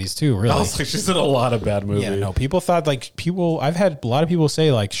bad movies too, really. I was like, she's in a lot of bad movies. Yeah, no, people thought I've had a lot of people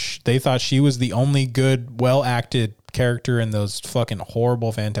say like they thought she was the only good, well acted character in those fucking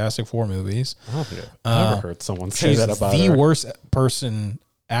horrible Fantastic Four movies. I've never heard someone say that about her. She's the worst person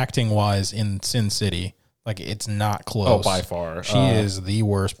acting wise in Sin City. Like, it's not close. Oh, by far. She is the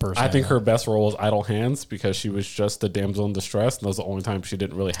worst person. I think her best role was Idle Hands because she was just the damsel in distress, and that was the only time she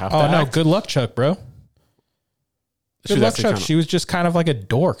didn't really have to act. Oh, no. Good luck, Chuck, bro. Good luck, Chuck. She was just kind of like a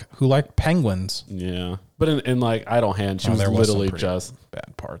dork who liked penguins. Yeah. But in like, Idle Hands, she was literally just...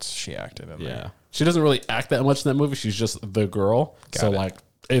 bad parts she acted in there. Yeah. She doesn't really act that much in that movie. She's just the girl. Like,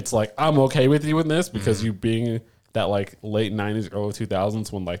 it's like, I'm okay with you in this because you being that, like, late 90s, early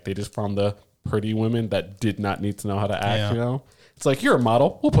 2000s when, like, they just found the pretty women that did not need to know how to act, you know? It's like, you're a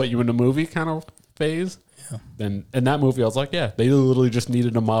model. We'll put you in a movie kind of phase. Yeah. Then in that movie, I was like, yeah, they literally just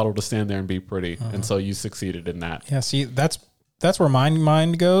needed a model to stand there and be pretty. And so you succeeded in that. Yeah, see, that's where my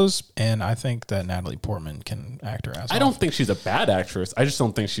mind goes. And I think that Natalie Portman can act her ass off. I don't think she's a bad actress. I just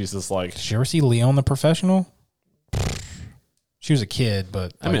don't think she's just like... Did you ever see Leon the Professional? She was a kid,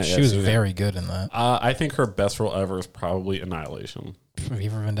 but she was very good in that. I think her best role ever is probably Annihilation. V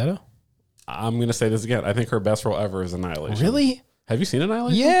for Vendetta? I'm going to say this again. I think her best role ever is Annihilation. Really? Have you seen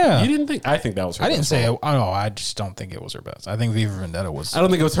Annihilation? Yeah. You didn't think? I think that was her best. I didn't say it. Oh, no, I just don't think it was her best. I think V for Vendetta was... I don't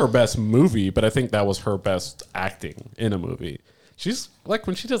think it was her best movie, but I think that was her best acting in a movie. She's like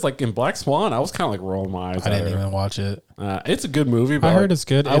when she does like in Black Swan, I was kind of like rolling my eyes. I didn't even watch it. It's a good movie, but I heard it's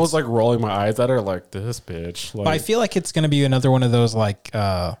good. I was like rolling my eyes at her like this bitch. Like, but I feel like it's gonna be another one of those like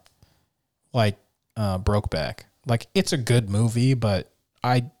Brokeback. Like it's a good movie, but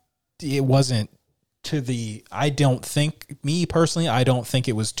it wasn't to the. I don't think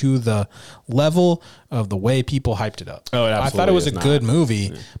it was to the level of the way people hyped it up. Oh, it absolutely I thought it was a not. good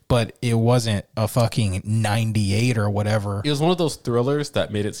movie, but it wasn't a fucking 98 or whatever. It was one of those thrillers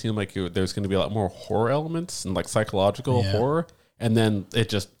that made it seem like there's going to be a lot more horror elements and like psychological horror, and then it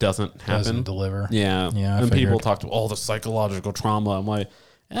just doesn't happen. Doesn't deliver. Yeah. I and figured. people talk to all the psychological trauma. I'm like,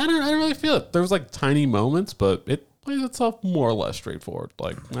 I don't really feel it. There was like tiny moments, but it plays itself more or less straightforward.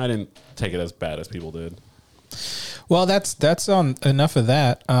 Like I didn't take it as bad as people did. Well, that's on enough of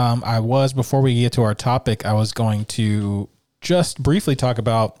that. Before we get to our topic, I was going to just briefly talk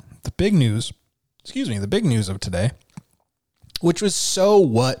about the big news. The big news of today, which was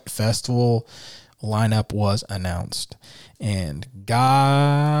SoWhat Festival lineup was announced, and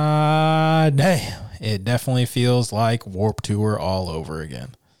god damn, it definitely feels like Warped Tour all over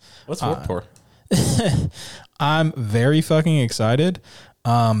again. What's Warped Tour? I'm very fucking excited.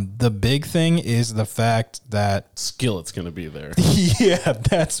 The big thing is the fact that Skillet's going to be there. yeah,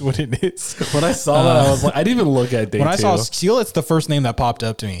 that's what it is. When I saw that, I was like, I didn't even look at day When two. I saw Skillet's the first name that popped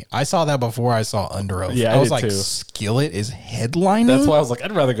up to me. I saw that before I saw Under Oath. Yeah, I was did like, too. Skillet is headlining? That's why I was like,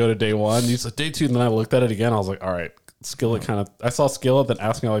 I'd rather go to day one. You said day two, and then I looked at it again. I was like, all right, Skillet kind of. I saw Skillet, then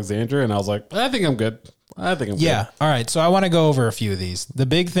Asking Alexandria, and I was like, I think I'm good. Yeah. All right. So I want to go over a few of these. The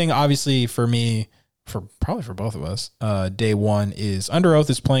big thing, obviously, for me, probably for both of us, day one is Under Oath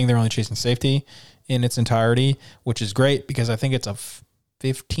is playing They're Only Chasing Safety in its entirety, which is great because I think it's a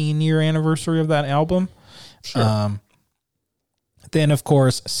 15-year anniversary of that album. Sure. Then, of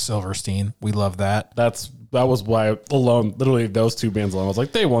course, Silverstein. We love that. That was why alone, literally those two bands alone, I was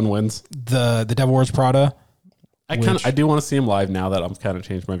like, day one wins. The Devil Wears Prada. I do want to see him live now that I'm kind of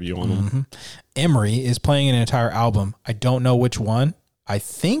changed my view on him. Emery is playing an entire album. I don't know which one. I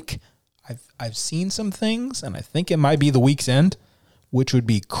think I've seen some things, and I think it might be The Week's End, which would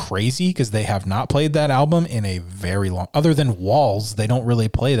be crazy because they have not played that album in a very long. Other than Walls, they don't really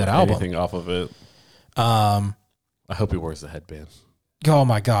play that album. Anything off of it. I hope he wears the headband. Oh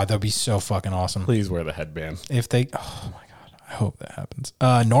my god, that'd be so fucking awesome. Please wear the headband. If they, oh my god, I hope that happens.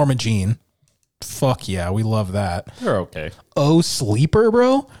 Norma Jean, fuck yeah, we love that. They're okay. Oh Sleeper,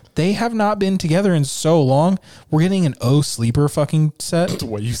 bro. They have not been together in so long. We're getting an Oh Sleeper fucking set.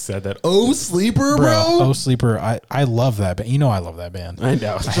 What you said that? Oh Sleeper, bro. Oh Sleeper. I love that band. You know I love that band. I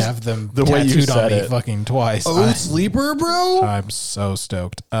know. I have them the way you tattooed on said me it. fucking twice. Oh Sleeper, bro. I'm so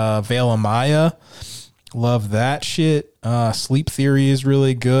stoked. Veil of Maya. Love that shit. Sleep Theory is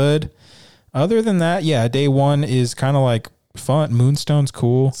really good. Other than that, yeah, day one is kind of like fun. Moonstone's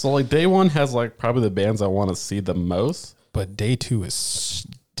cool. So like day one has like probably the bands I want to see the most. But day two is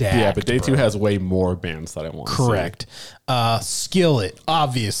stacked. Yeah, but day two has way more bands that I want to see. Correct. Skillet,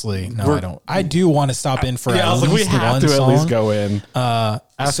 obviously. No, I don't. I do want to stop in for at least we have one to song. at least go in.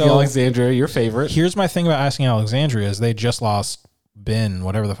 Asking Alexandria, your favorite. Here's my thing about Asking Alexandria is they just lost Ben,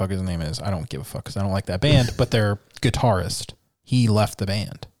 whatever the fuck his name is. I don't give a fuck because I don't like that band, but their guitarist, he left the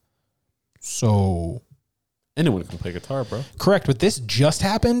band. So... Anyone can play guitar, bro. Correct, but this just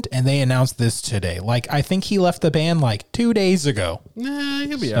happened, and they announced this today. Like, I think he left the band like 2 days ago. Nah,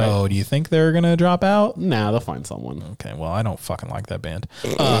 you'll be So, all right. do you think they're going to drop out? Nah, they'll find someone. Okay, well, I don't fucking like that band.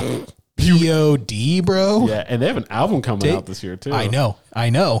 POD, bro. Yeah, and they have an album coming out this year, too. I know.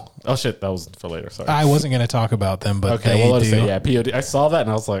 Oh, shit, that was for later. Sorry. I wasn't going to talk about them, but okay, they well, let's do. say, yeah, POD. I saw that, and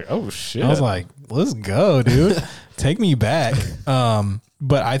I was like, oh, shit. I was like, let's go, dude. Take me back.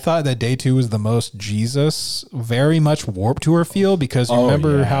 But I thought that day two was the most Jesus, very much Warped Tour feel because you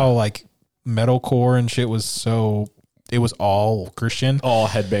remember how like metalcore and shit was so, it was all Christian. all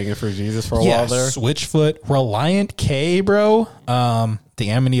headbanging for Jesus for a while there. Switchfoot, Reliant K, bro. The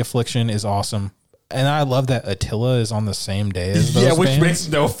Amity Affliction is awesome. And I love that Attila is on the same day as those which bands. makes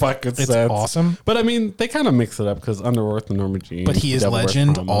no fucking sense. It's awesome. But I mean, they kind of mix it up because Under Earth and Norma Jean. But He Is Devil Wears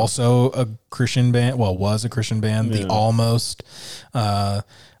Legend, Prada. also a Christian band. Well, was a Christian band. Yeah. The Almost. The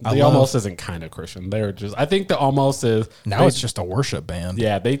Almost isn't kind of Christian. They're just, I think the Almost is. Now it's just a worship band.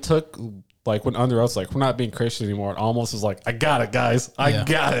 Yeah, they took, like when Under Oath's like, we're not being Christian anymore. It almost is like, I got it, guys. I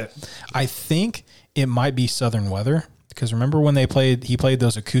got it. I think it might be Southern Weather. Because remember when he played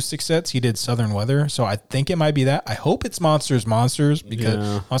those acoustic sets, he did Southern Weather. So I think it might be that. I hope it's Monsters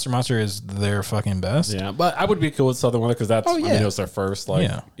because Monster is their fucking best. Yeah, but I would be cool with Southern Weather because that's, I mean, it was their first.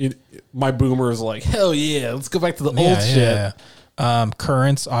 Like, my boomer is like, hell yeah, let's go back to the old shit.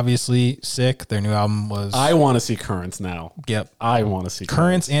 Currents, obviously sick. Their new album was. I want to see Currents now. Yep. I want to see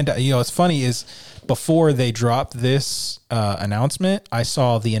Currents. And, what's funny is before they dropped this announcement, I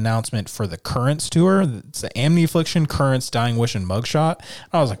saw the announcement for the Currents tour. It's the Amni Affliction, Currents, Dying Wish, and Mugshot.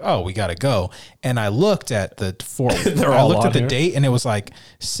 And I was like, oh, we got to go. And I looked at the date, and it was like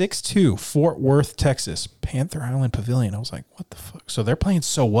 6/2, Fort Worth, Texas, Panther Island Pavilion. I was like, what the fuck? So they're playing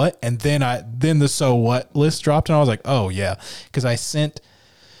SoWhat? And then the SoWhat list dropped, and I was like, oh, yeah. Because I sent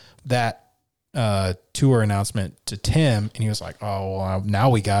that tour announcement to Tim, and he was like, oh, well, now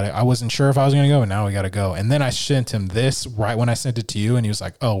we got it. I wasn't sure if I was going to go, and now we got to go. And then I sent him this right when I sent it to you, and he was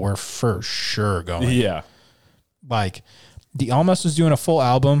like, oh, we're for sure going. Yeah. Like, The Almost is doing a full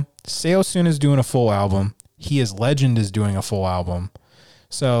album. Seo Soon is doing a full album. He Is Legend is doing a full album.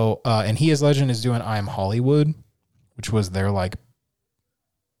 So, and He Is Legend is doing I Am Hollywood, which was their, like,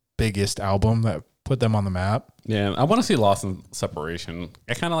 biggest album that put them on the map. Yeah, I want to see Lost in Separation.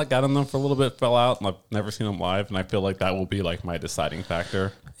 I kind of like got in them for a little bit, fell out, and I've never seen them live, and I feel like that will be like my deciding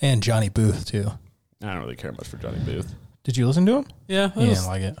factor. And Johnny Booth too. I don't really care much for Johnny Booth. Did you listen to him? Yeah, you didn't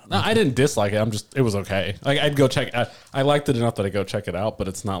like it. No, I didn't dislike it. It was okay. Like I'd go check. I liked it enough that I go check it out, but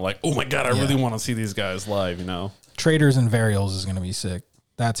it's not like, oh my god, I really want to see these guys live. You know, Traders and Varials is going to be sick.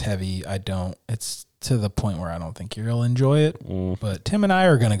 That's heavy. It's to the point where I don't think you'll enjoy it. But Tim and I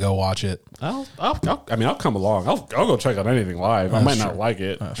are going to go watch it. I'll come along. I'll go check out anything live. I might not like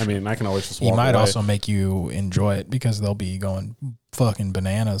it. I mean, I can always just walk He might away. also make you enjoy it because they'll be going fucking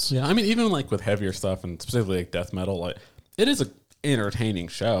bananas. Yeah, I mean, even like with heavier stuff and specifically like death metal, like it is a entertaining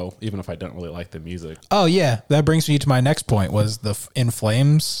show, even if I don't really like the music. Oh yeah, that brings me to my next point. Was the In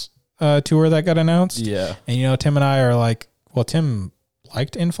Flames tour that got announced? Yeah, and Tim and I are like, well, Tim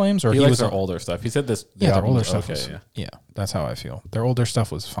liked In Flames, or he likes their older stuff. He said this. Their older stuff. Okay, yeah, that's how I feel. Their older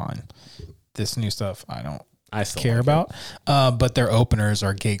stuff was fine. This new stuff, I still care about. But their openers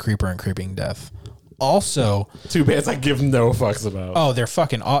are Gate Creeper and Creeping Death. Also, two bands I give no fucks about. Oh, they're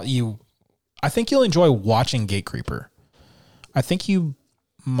fucking I think you'll enjoy watching Gate Creeper. I think you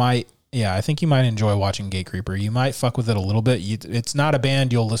might enjoy watching Gate Creeper. You might fuck with it a little bit. It's not a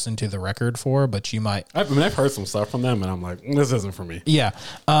band you'll listen to the record for, but you might. I've heard some stuff from them, and I'm like, this isn't for me. Yeah.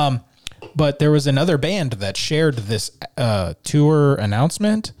 But there was another band that shared this tour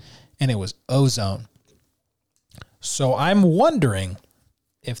announcement, and it was Ozone. So I'm wondering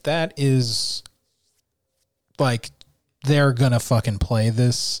if that is like they're gonna fucking play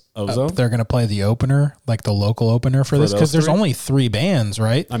this. Ozone? They're gonna play the opener, like the local opener for this, because there's only 3 bands,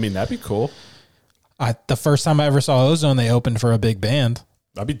 right? I mean, that'd be cool. The first time I ever saw Ozone, they opened for a big band.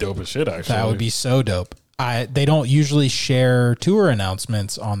 That'd be dope as shit, actually. That would be so dope. They don't usually share tour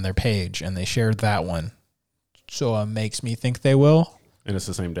announcements on their page, and they shared that one. So it makes me think they will. And it's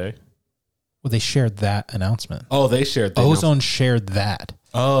the same day? Well, they shared that announcement. Oh, they shared the Ozone shared that.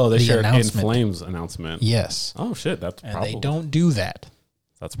 Oh, they shared In Flames announcement. Yes. Oh, shit. And they don't do that.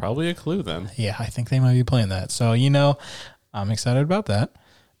 That's probably a clue then. Yeah, I think they might be playing that. So, I'm excited about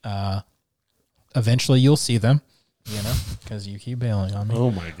that. Eventually you'll see them, because you keep bailing on me.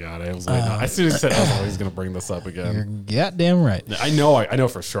 Oh my God. I was like, as soon as he said Ozone, he's going to bring this up again. You're goddamn right. I know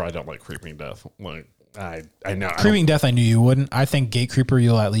for sure I don't like Creeping Death. Like, I know. Creeping Death, I knew you wouldn't. I think Gate Creeper,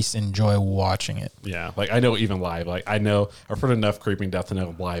 you'll at least enjoy watching it. Yeah, like I know even live. Like I know I've heard enough Creeping Death to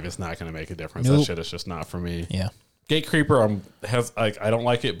know live is not going to make a difference. Nope. That shit is just not for me. Yeah. Gate Creeper, I don't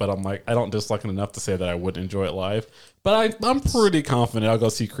like it, but I'm like I don't dislike it enough to say that I wouldn't enjoy it live. But I'm pretty confident I'll go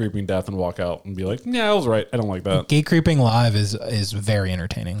see Creeping Death and walk out and be like, yeah, I was right. I don't like that. Gate Creeping live is very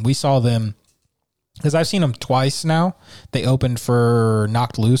entertaining. We saw them because I've seen them twice now. They opened for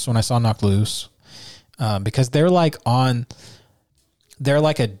Knocked Loose when I saw Knocked Loose. Because they're like a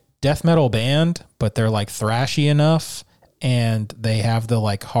death metal band, but they're like thrashy enough, and they have the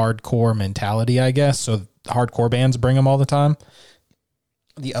like hardcore mentality, I guess. So hardcore bands bring them all the time.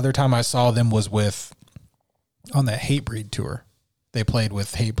 The other time I saw them was on that Hatebreed tour. They played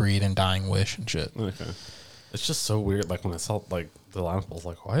with Hatebreed and Dying Wish and shit. Okay, it's just so weird. Like when I saw like the lineup, I was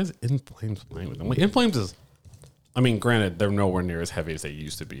like, why is In Flames playing with them? Like In Flames is. I mean, granted, they're nowhere near as heavy as they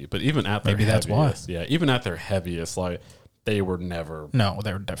used to be, but even at their that's why. Yeah, even at their heaviest, like they were never. No,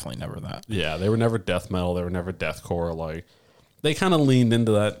 they were definitely never that. Yeah, they were never death metal. They were never deathcore. Like they kind of leaned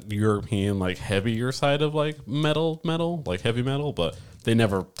into that European, like heavier side of like metal, like heavy metal, but they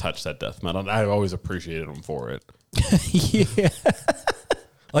never touched that death metal. And I always appreciated them for it. Yeah.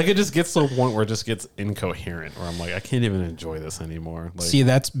 Like it just gets to a point where it just gets incoherent, where I'm like, I can't even enjoy this anymore. Like, see,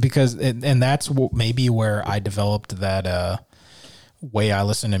 that's because, and that's maybe where I developed that way I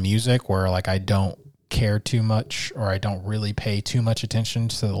listen to music, where like I don't care too much, or I don't really pay too much attention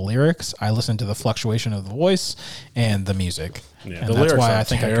to the lyrics. I listen to the fluctuation of the voice and the music. Yeah, and the that's lyrics why are I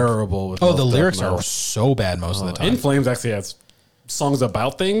think terrible. the lyrics are so bad most of the time. In Flames actually has songs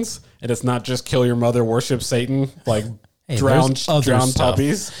about things, and it's not just kill your mother, worship Satan, like drown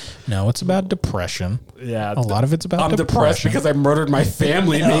puppies. No, it's about depression. Yeah, a lot of it's about I'm depressed because I murdered my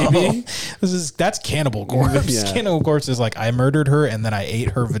family. Maybe that's Cannibal Corpse. Yeah. Cannibal Corpse is like, I murdered her and then I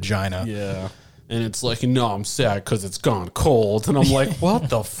ate her vagina. Yeah. And it's like, no, I'm sad because it's gone cold. And I'm like, what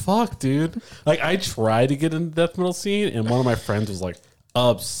the fuck, dude? Like, I tried to get into the death metal scene, and one of my friends was like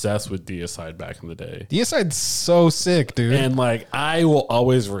obsessed with Deicide back in the day. Deicide's so sick, dude. And like, I will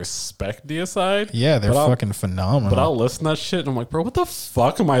always respect Deicide. Yeah, they're fucking phenomenal. But I'll listen to that shit, and I'm like, bro, what the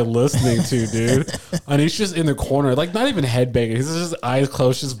fuck am I listening to, dude? And he's just in the corner, like, not even headbanging. He's just eyes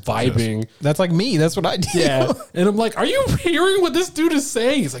closed, just vibing. That's like me. That's what I do. Yeah. And I'm like, are you hearing what this dude is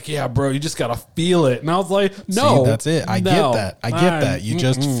saying? He's like, yeah, bro, you just gotta feel it. And I was like, no. See, that's it. I get that. I get that. You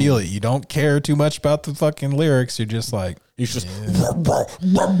just feel it. You don't care too much about the fucking lyrics. You're just like, he's just, God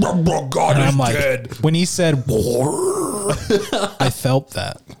and I'm like, dead. When he said, I felt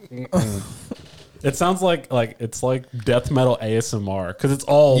that. It sounds like it's like death metal ASMR because it's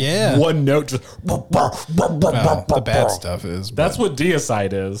all one note. Just the bad stuff is. That's what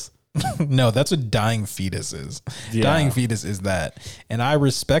Deicide is. No, that's what Dying Fetus is. Yeah. Dying Fetus is that, and I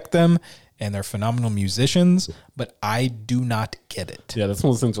respect them. And they're phenomenal musicians, but I do not get it. Yeah, that's one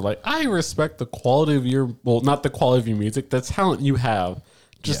of those things where, like, I respect the quality of your, well, not the quality of your music, the talent you have.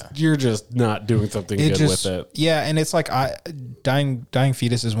 You're just not doing something good with it. Yeah, and it's like Dying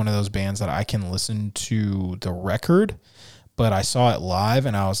Fetus is one of those bands that I can listen to the record, but I saw it live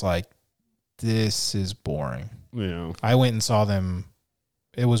and I was like, this is boring. Yeah. I went and saw them.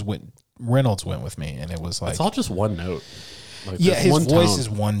 It was when Reynolds went with me, and it was like, it's all just one note. Like, his voice is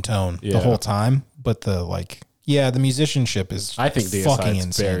one tone the whole time, but the musicianship is, I think fucking is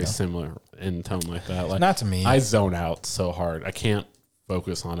insane. very similar in tone like that. Like, not to me. I zone out so hard. I can't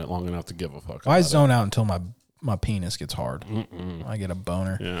focus on it long enough to give a fuck. I zone out until my penis gets hard. I get a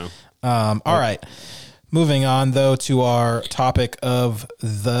boner. Yeah. All right. Moving on though to our topic of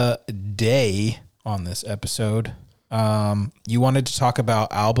the day on this episode. You wanted to talk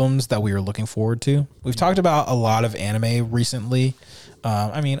about albums that we were looking forward to. We've talked about a lot of anime recently.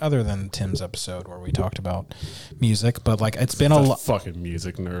 I mean, other than Tim's episode where we talked about music, but like it's been a lot. Fucking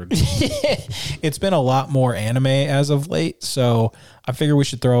music nerd. It's been a lot more anime as of late, so I figure we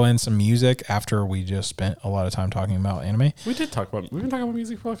should throw in some music after we just spent a lot of time talking about anime. We've been talking about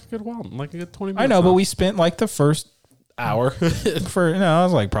music for like a good while, like a good 20 minutes. I know, but we spent like the first hour it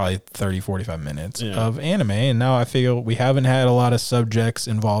was like probably 30, 45 minutes of anime. And now I feel we haven't had a lot of subjects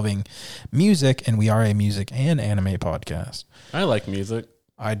involving music, and we are a music and anime podcast. I like music.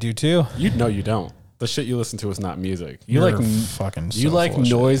 I do too. You don't. The shit you listen to is not music. You fucking. You like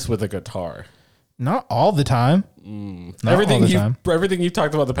noise with a guitar. Not all the time. Everything you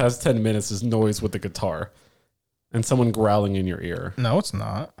talked about the past 10 minutes is noise with a guitar and someone growling in your ear. No, it's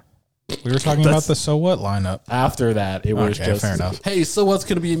not. We were talking about the SoWhat lineup. After that, it was just, fair enough. Hey, SoWhat's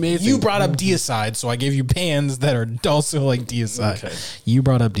going to be amazing. You brought up Deicide, so I gave you bands that are also like Deicide. Okay. You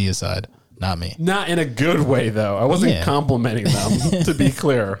brought up Deicide, not me. Not in a good way, though. I wasn't complimenting them, to be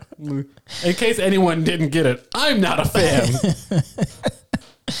clear. In case anyone didn't get it, I'm not a fan.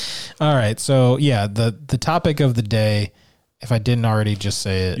 All right, so the topic of the day, if I didn't already just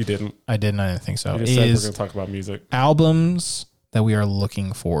say it. You didn't. I didn't, I didn't think so. You just said we're going to talk about music. Albums that we are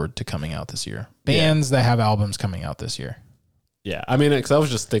looking forward to coming out this year. Bands that have albums coming out this year. Yeah. I mean, because I was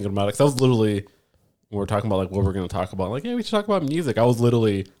just thinking about it. Because I was literally, when we're talking about like what we're going to talk about, like, yeah, we should talk about music. I was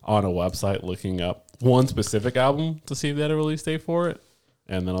literally on a website looking up one specific album to see if they had a release date for it.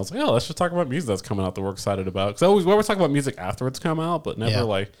 And then I was like, oh, let's just talk about music that's coming out that we're excited about. Because we always talk about music after it's come out, but never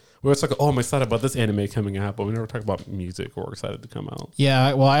like, we always talk, oh, I'm excited about this anime coming out, but we never talk about music we're excited to come out.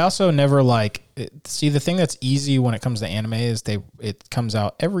 Yeah, well, I also never see, the thing that's easy when it comes to anime is it comes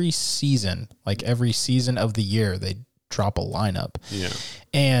out every season. Like every season of the year, they drop a lineup. Yeah.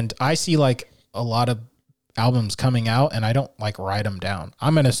 And I see like a lot of albums coming out and I don't like write them down.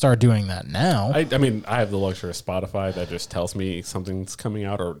 I'm going to start doing that now. I mean, I have the luxury of Spotify that just tells me something's coming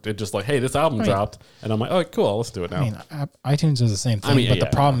out, or it just like, hey, this album dropped. And I'm like, oh, cool, let's do it now. I mean, iTunes does the same thing, but the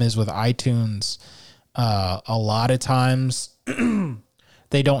problem is with iTunes, a lot of times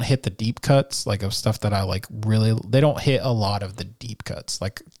they don't hit the deep cuts, like of stuff that I like really, they don't hit a lot of the deep cuts.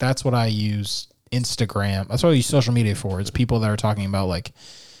 Like that's what I use Instagram. That's what I use social media for. It's people that are talking about like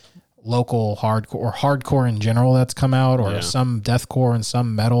local hardcore or hardcore in general that's come out, or some deathcore and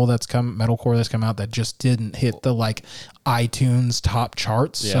some metalcore that's come out that just didn't hit the like iTunes top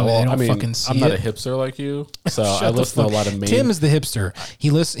charts. Yeah, so they don't fucking see it. I'm not a hipster like you, so I listen to a lot of Tim is the hipster.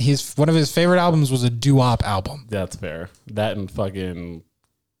 He's one of his favorite albums was a doo-wop album. That's fair. That and fucking.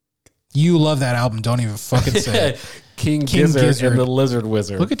 You love that album. Don't even fucking say it. King Gizzard and the Lizard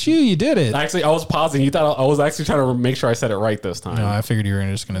Wizard. Look at you. You did it. Actually, I was pausing. You thought I was actually trying to make sure I said it right this time. No, I figured you were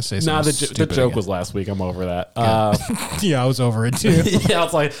just going to say something the joke was last week. I'm over that. Yeah, I was over it too. Yeah,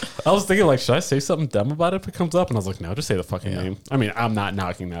 I was thinking like, should I say something dumb about it if it comes up? And I was like, no, just say the fucking name. I mean, I'm not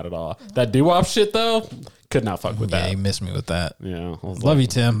knocking that at all. That doo-wop shit though, could not fuck with that. Yeah, you missed me with that. Yeah. Love you,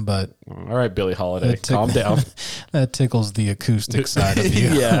 Tim, but... All right, Billie Holiday, calm down. That tickles the acoustic side of you.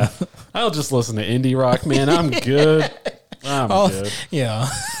 Yeah. I'll just listen to indie rock, man. I'm good. I'm good. Yeah.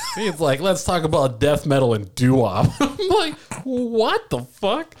 It's like, let's talk about death metal and doo-wop. I'm like, what the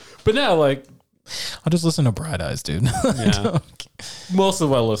fuck? But now, like... I'll just listen to Bright Eyes, dude. Yeah. Most of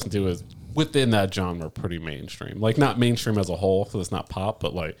what I listen to is within that genre pretty mainstream. Like, not mainstream as a whole, so it's not pop,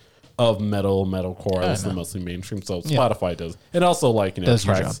 but like... Of metalcore, I listen to mostly mainstream. So Spotify does. It also like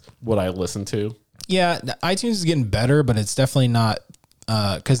tracks what I listen to. Yeah, iTunes is getting better, but it's definitely not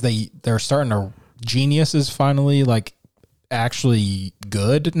because they're starting to. Genius is finally like actually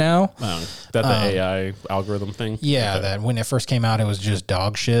good now. That the AI algorithm thing. Yeah, that when it first came out, it was just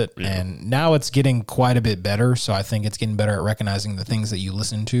dog shit, and now it's getting quite a bit better. So I think it's getting better at recognizing the things that you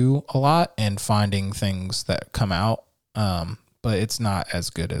listen to a lot and finding things that come out. But it's not as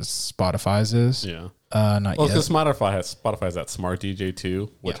good as Spotify's is. Yeah. Not yet. Because Spotify's that smart DJ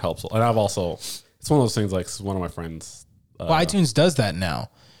too, which helps. And I've also, it's one of those things like one of my friends. Well, iTunes does that now.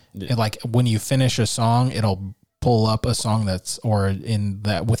 Yeah. Like when you finish a song, it'll pull up a song within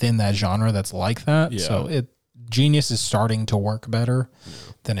that genre that's like that. Yeah. So Genius is starting to work better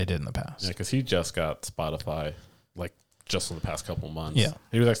than it did in the past. Yeah, because he just got Spotify like just in the past couple months. Yeah.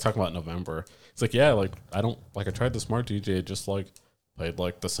 He was like talking about November. It's like, yeah, like I tried the smart DJ, just like played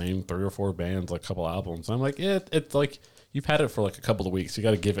like the same 3 or 4 bands, like a couple albums. And I'm like, it's like you've had it for like a couple of weeks. You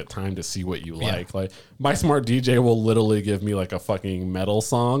got to give it time to see what you like. Like my smart DJ will literally give me like a fucking metal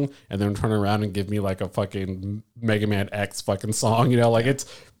song and then turn around and give me like a fucking Mega Man X fucking song. Like it's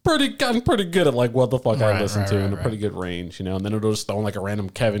gotten pretty good at like what the fuck I listen to in a pretty good range, And then it'll just throw like a random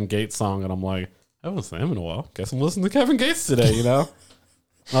Kevin Gates song, and I'm like, I haven't listened to him in a while. Guess I'm listening to Kevin Gates today,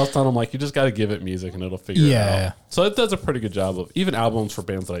 I was telling him, like, you just got to give it music and it'll figure it out. So it does a pretty good job of, even albums for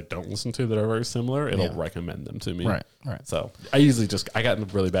bands that I don't listen to that are very similar, it'll recommend them to me. Right. So I usually I got in a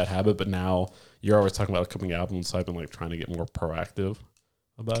really bad habit, but now you're always talking about upcoming albums, so I've been, like, trying to get more proactive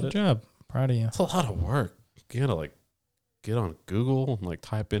about it. Good job. Proud of you. It's a lot of work. You got to, like, get on Google and, like,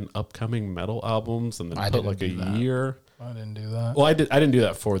 type in upcoming metal albums and then put, like, a year. I didn't do that. Well, I didn't do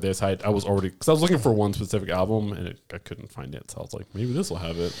that for this. I was already, because I was looking for one specific album and I couldn't find it. So I was like, maybe this will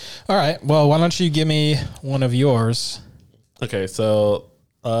have it. All right. Well, why don't you give me one of yours? Okay. So,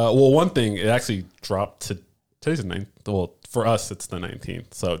 one thing, it actually dropped today's the 9th. Well, for us, it's the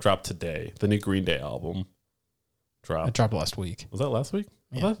 19th. So it dropped today. The new Green Day album dropped. It dropped last week. Was that last week?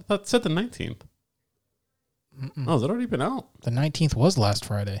 Yeah. That said the 19th. Oh, has it already been out? The 19th was last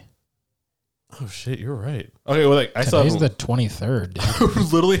Friday. Oh shit, you're right. Okay, well, like today's the 23rd. I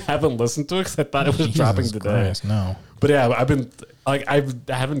literally haven't listened to it because I thought it was dropping today. Christ, no, but yeah, I've been like I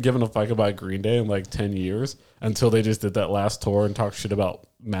haven't given a fuck about Green Day in like 10 years until they just did that last tour and talked shit about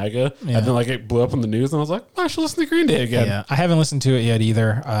MAGA, and then like it blew up in the news, and I was like, I should listen to Green Day again. Yeah, I haven't listened to it yet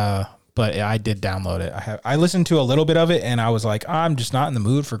either. But I did download it. I listened to a little bit of it, and I was like, I'm just not in the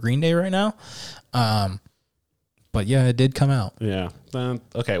mood for Green Day right now. But yeah, it did come out. Yeah.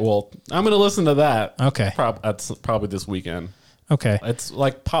 Okay. Well, I'm going to listen to that. Okay. That's probably this weekend. Okay. It's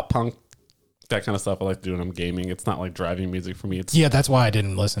like pop punk, that kind of stuff I like to do when I'm gaming. It's not like driving music for me. That's why I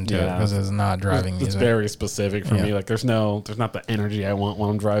didn't listen to it, because it's not driving music. It's very specific for me. Like there's not the energy I want when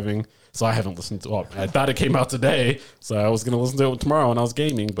I'm driving. So I haven't listened to it. Well, I thought it came out today, so I was going to listen to it tomorrow when I was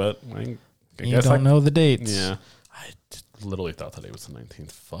gaming, but I guess don't know the dates. Yeah. I literally thought today was the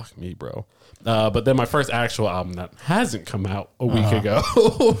 19th. Fuck me, bro. But then my first actual album that hasn't come out a week ago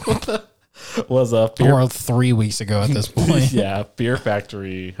was or 3 weeks ago at this point. Yeah, Fear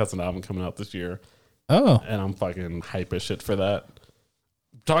Factory has an album coming out this year. Oh, and I'm fucking hype as shit for that.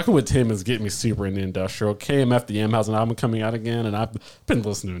 Talking with Tim is getting me super into industrial. KMFDM has an album coming out again, and I've been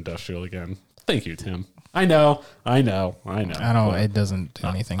listening to industrial again. Thank you, Tim. I know. I don't. It doesn't do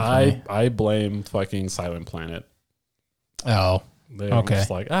anything for me. I blame fucking Silent Planet. Oh. Okay, just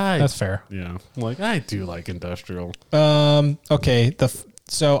like, that's fair. Yeah, like I do like industrial. Okay.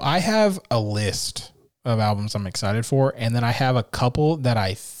 So I have a list of albums I'm excited for. And then I have a couple that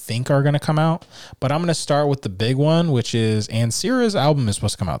I think are going to come out. But I'm going to start with the big one, which is Ansira's album is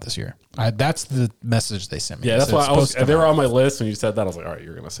supposed to come out this year. That's the message they sent me. Yeah, that's why they were on my list when you said that. I was like, all right,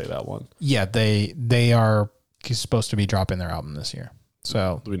 you're going to say that one. Yeah, they are supposed to be dropping their album this year.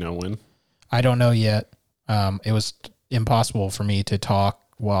 So do we know when? I don't know yet. It was impossible for me to talk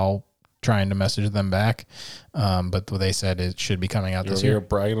while trying to message them back. But they said it should be coming out this year. You're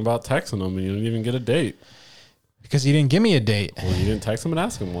bragging about texting them and you didn't even get a date. Because he didn't give me a date. Well, you didn't text him and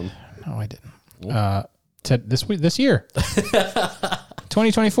ask him one. No, I didn't. This year.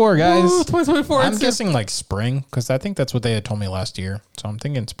 2024, guys. Ooh, 2024. I'm guessing like spring, because I think that's what they had told me last year. So I'm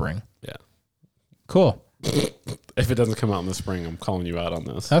thinking spring. Yeah. Cool. If it doesn't come out in the spring, I'm calling you out on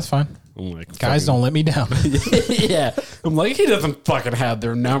this. That's fine. I'm like, guys, don't let me down. Yeah. I'm like, he doesn't fucking have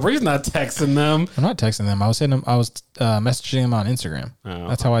their number. He's not texting them. I'm not texting them. I was messaging them on Instagram.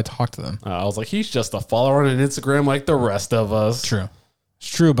 That's how I talk to them. I was like, he's just a follower on Instagram like the rest of us. True. It's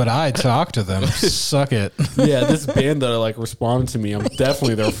true, but I talk to them. Suck it. Yeah, this band that like responded to me, I'm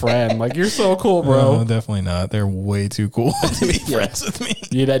definitely their friend. Like, you're so cool, bro. No, definitely not. They're way too cool to be friends with me.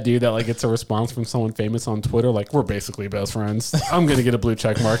 You that dude that like gets a response from someone famous on Twitter, like, we're basically best friends. I'm gonna get a blue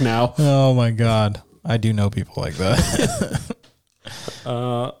check mark now. Oh my god, I do know people like that.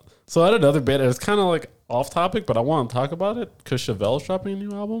 So I had another bit. It's kind of like off topic, but I want to talk about it because Chevelle's dropping a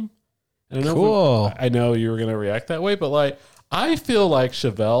new album. And cool. I know you were gonna react that way, but like, I feel like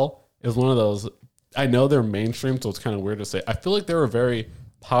Chevelle is one of those. I know they're mainstream, so it's kind of weird to say. I feel like they're a very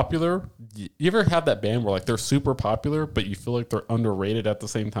popular. You ever have that band where like they're super popular, but you feel like they're underrated at the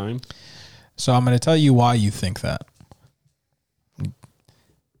same time? So I'm going to tell you why you think that.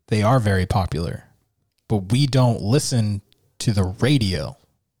 They are very popular, but we don't listen to the radio.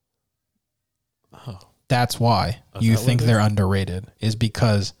 Oh. That's why you think they're underrated, is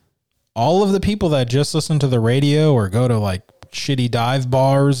because all of the people that just listen to the radio or go to like shitty dive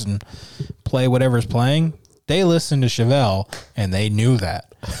bars and play whatever's playing, they listen to Chevelle and they knew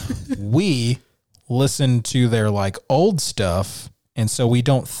that. We listen to their like old stuff, and so we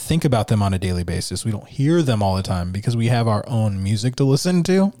don't think about them on a daily basis. We don't hear them all the time because we have our own music to listen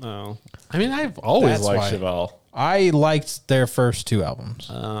to. Oh, I mean, I've always liked Chevelle. I liked their first two albums.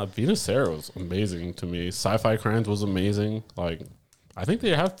 Venus Sarah was amazing to me. Sci-Fi Crimes was amazing. Like, I think they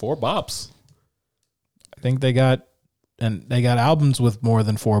have 4 bops. I think they got albums with more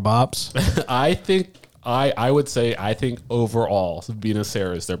than 4 bops. I think I would say I think overall Venus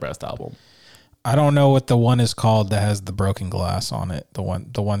Sarah is their best album. I don't know what the one is called that has the broken glass on it. The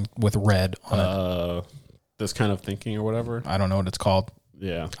one with red on it. This Kind of Thinking or whatever. I don't know what it's called.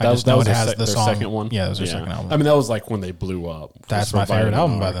 Yeah, that was their second one. Yeah, that was their second album. I mean, that was like when they blew up. That's my favorite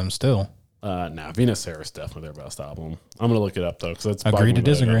album by them still. Nah, Venus Sarah is definitely their best album. I'm gonna look it up though, because it's agree to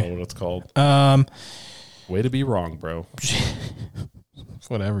disagree. I don't know what it's called. Way to be wrong, bro.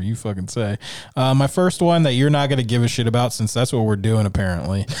 Whatever you fucking say. My first one that you're not gonna give a shit about, since that's what we're doing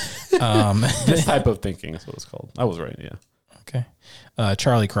apparently. This Type of Thinking is what it's called. I was right. Yeah. Okay.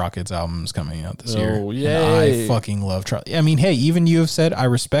 Charlie Crockett's album is coming out this year. Oh, yay. I fucking love Charlie. I mean, hey, even you have said I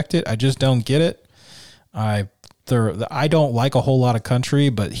respect it. I just don't get it. I don't like a whole lot of country,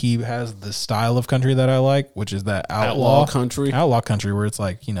 but he has the style of country that I like, which is that outlaw country, where it's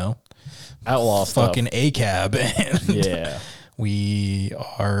like, you know, outlaw fucking ACAB, and yeah, we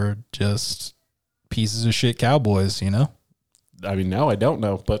are just pieces of shit cowboys, you know. I mean, no, I don't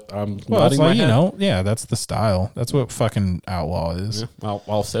know, but it's like, you know, yeah, that's the style. That's what fucking outlaw is. Yeah,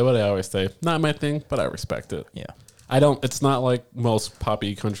 I'll say what I always say. Not my thing, but I respect it. Yeah. It's not like most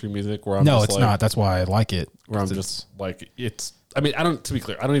poppy country music where I'm no, it's not. That's why I like it. Where I'm just like, to be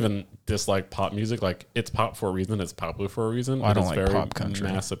clear, I don't even dislike pop music. Like, it's pop for a reason. It's popular for a reason. I don't like very pop country.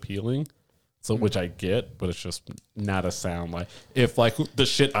 Mass appealing. So, which I get, but it's just not a sound. Like, if like the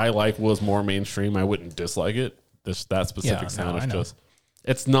shit I like was more mainstream, I wouldn't dislike it. That specific sound is just,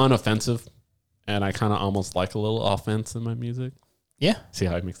 it's non-offensive, and I kind of almost like a little offense in my music. Yeah. See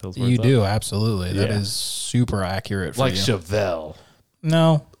how I mix those words You up? do, absolutely. That is super accurate for like you. Chevelle.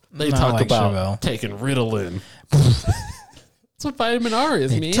 No. They talk like about Chevelle taking Ritalin. That's what vitamin R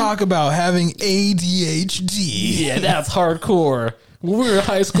is, man. Talk about having ADHD. Yeah, that's hardcore. When we were in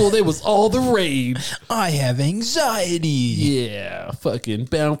high school, they was all the rage. I have anxiety. Yeah, fucking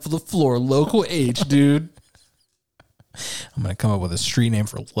bound for the floor, local H, dude. I'm going to come up with a street name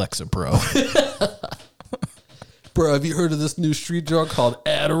for Lexapro. Bro, have you heard of this new street drug called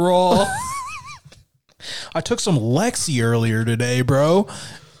Adderall? I took some Lexi earlier today, bro.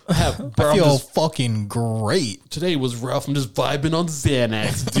 I feel fucking great. Today was rough. I'm just vibing on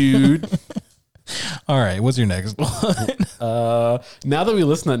Xanax, dude. All right, what's your next one? Now that we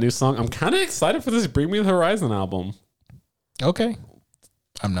listen to that new song, I'm kind of excited for this Bring Me the Horizon album. Okay.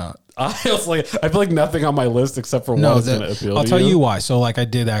 I'm not. I feel like nothing on my list except for one is going to appeal to you. I'll tell you why. So like I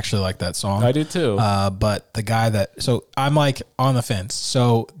did actually like that song. I did too. But the guy so I'm like on the fence.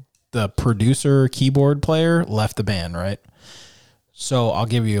 So the producer keyboard player left the band, right? So I'll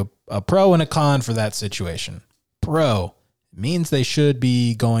give you a pro and a con for that situation. Pro means they should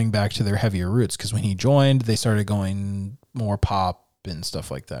be going back to their heavier roots, because when he joined, they started going more pop and stuff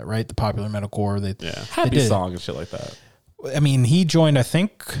like that, right? The popular metalcore. Happy song and shit like that. I mean, he joined, I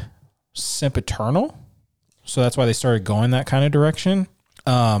think, Sempiternal, so that's why they started going that kind of direction.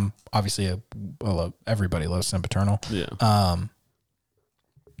 Obviously, everybody loves Sempiternal. Yeah.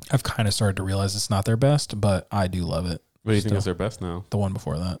 I've kind of started to realize it's not their best, but I do love it. What do you think is their best now? The one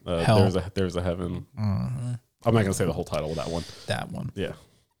before that. Hell. There's a Heaven. Mm-hmm. I'm not going to say the whole title of that one. That one. Yeah.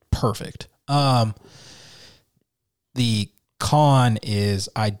 Perfect. The con is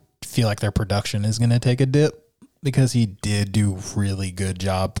I feel like their production is going to take a dip, because he did do really good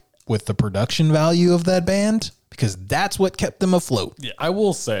job with the production value of that band, because that's what kept them afloat. Yeah, I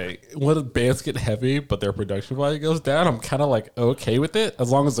will say, when bands get heavy but their production value goes down, I'm kind of like okay with it,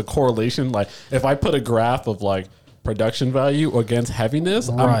 as long as the correlation, like if I put a graph of like production value against heaviness,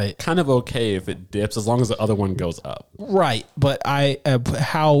 right, I'm kind of okay if it dips, as long as the other one goes up. Right, but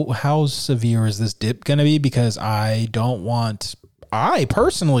how severe is this dip going to be? Because I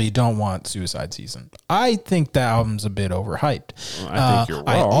personally don't want Suicide Season. I think the album's a bit overhyped. I think you're wrong.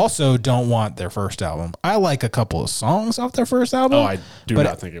 I also don't want their first album. I like a couple of songs off their first album. Oh, I do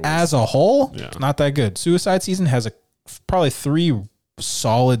not think it was. As a whole, not that good. Suicide Season has probably 3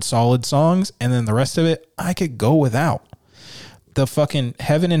 solid songs, and then the rest of it, I could go without. The fucking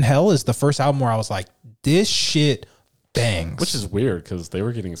Heaven and Hell is the first album where I was like, this shit bangs. Which is weird, because they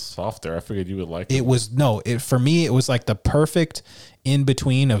were getting softer. I figured you would like it. For me, it was like the perfect in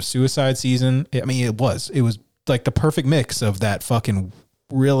between of Suicide Season. I mean, it was like the perfect mix of that fucking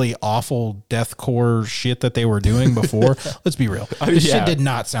really awful deathcore shit that they were doing before. Let's be real. This shit did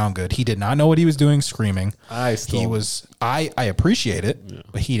not sound good. He did not know what he was doing screaming. I appreciate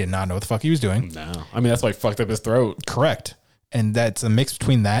it, but he did not know what the fuck he was doing. No. I mean, that's why he fucked up his throat. Correct. And that's a mix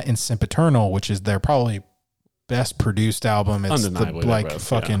between that and Sempiternal, which is their probably best produced album. It's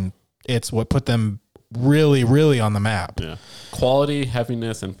undeniably it's what put them really, really on the map. Yeah. Quality,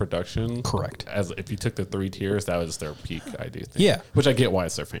 heaviness, and production. Correct. As if you took the 3 tiers, that was their peak, I do think. Yeah. Which I get why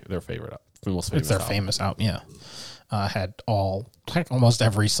it's their favorite, most famous. It's their famous album. Yeah. Had almost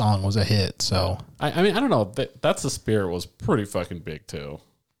every song was a hit. So I mean, I don't know. That's the Spirit was pretty fucking big too.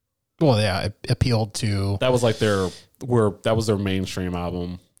 Well, yeah, it appealed to. That was like their mainstream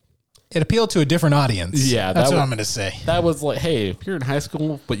album. It appealed to a different audience. Yeah, that's what I'm going to say. That was like, hey, if you're in high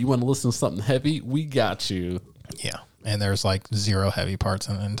school but you want to listen to something heavy, we got you. Yeah, and there's like 0 heavy parts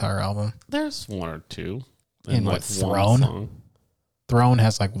in the entire album. There's 1 or 2. In like Throne? Throne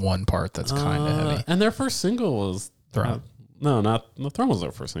has like 1 part that's kind of heavy. And their first single was Throne. No, Throne was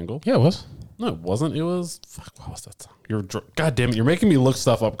their first single. Yeah, it was. No, it wasn't. It was what was that song? God damn it! You're making me look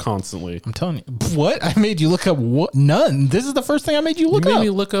stuff up constantly. I'm telling you. What? I made you look up what? None. This is the first thing I made you look up. You made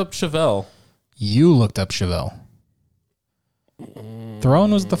me look up Chevelle. You looked up Chevelle.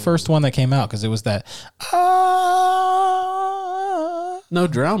 Throne was the first one that came out, because it was that. No,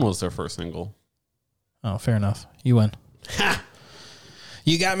 Drown was their first single. Oh, fair enough. You win.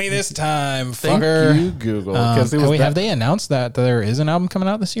 You got me this time, fucker. Thank you, Google. Have they announced that there is an album coming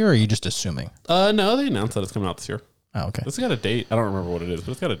out this year, or are you just assuming? No, they announced that it's coming out this year. Oh, okay. It's got a date. I don't remember what it is,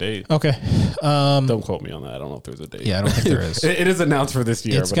 but it's got a date. Okay. Don't quote me on that. I don't know if there's a date. Yeah, I don't think there is. It is announced for this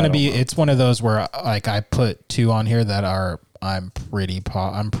year. It's going to be. It's one of those where like I put 2 on here that are I'm pretty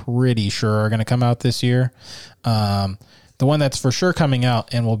sure are going to come out this year. The one that's for sure coming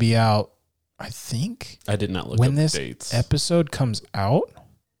out and will be out, I think. I did not look when up this dates. Episode comes out,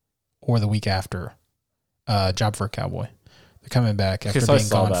 or the week after. Job for a Cowboy. They're coming back after being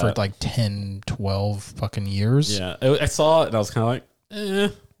gone for like 10, 12 fucking years. Yeah, I saw it and I was kind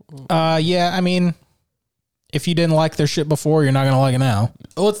of like, yeah, I mean, if you didn't like their shit before, you're not going to like it now.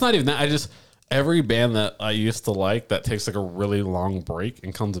 Oh, it's not even that. Every band that I used to like that takes like a really long break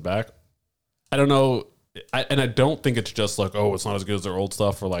and comes back, I don't know. I don't think it's just like, oh, it's not as good as their old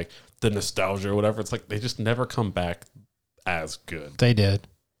stuff, or like the nostalgia or whatever. It's like they just never come back as good. They did.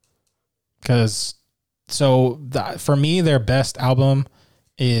 For me, their best album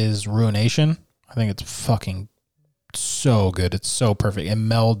is Ruination. I think it's fucking so good. It's so perfect. It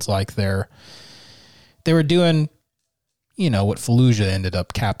melds like they were doing, what Fallujah ended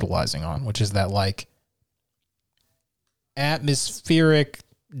up capitalizing on, which is that like atmospheric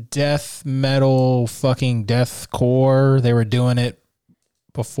death metal, fucking deathcore. They were doing it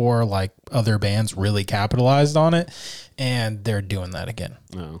before like other bands really capitalized on it, and they're doing that again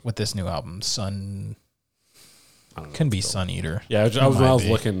with this new album, Sun. Can be Sun Eater. Yeah, when I was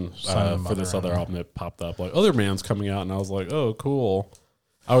looking for this other album, it popped up like other bands coming out, and I was like, oh, cool.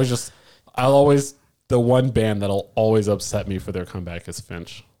 The one band that'll always upset me for their comeback is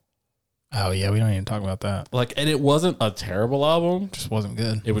Finch. Oh yeah, we don't even talk about that. Like, and it wasn't a terrible album. Just wasn't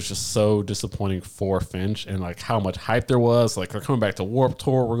good. It was just so disappointing for Finch, and like how much hype there was. Like, they're coming back to Warped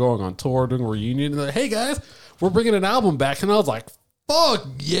Tour. We're going on tour, doing a reunion. And they're like, hey guys, we're bringing an album back. And I was like, fuck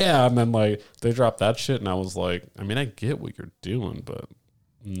yeah. And then like they dropped that shit, and I was like, I mean, I get what you're doing, but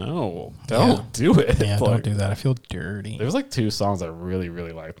no, don't do it. Yeah, like, don't do that. I feel dirty. There was like 2 songs I really,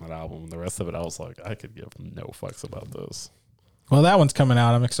 really liked on that album. The rest of it, I was like, I could give no fucks about this. Well, that one's coming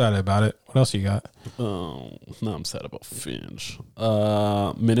out. I'm excited about it. What else you got? Oh, now I'm sad about Finch.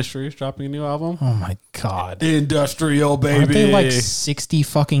 Ministry is dropping a new album. Oh my god, industrial baby. Aren't they like 60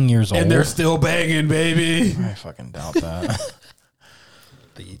 fucking years old? And they're still banging, baby. I fucking doubt that.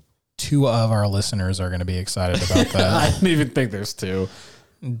 The 2 of our listeners are going to be excited about that. I didn't even think there's 2.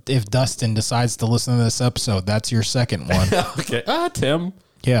 If Dustin decides to listen to this episode, that's your second one. Okay. Tim.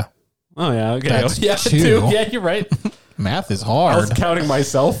 Yeah. Oh yeah. Okay. That's yeah. 2. Yeah, you're right. Math is hard. I was counting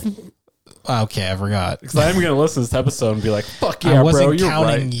myself. Okay, I forgot. Because I'm going to listen to this episode and be like, fuck yeah, I wasn't bro, you're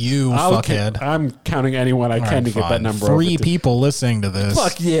counting right. you, fuckhead. I'm counting anyone I can to get that number 3 people listening to this.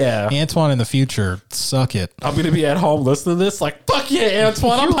 Fuck yeah. Antoine in the future, suck it. I'm going to be at home listening to this like, fuck yeah,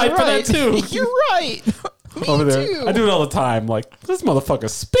 Antoine, I'm hyped for that too. You're right. Me Over there. too. I do it all the time. Like, this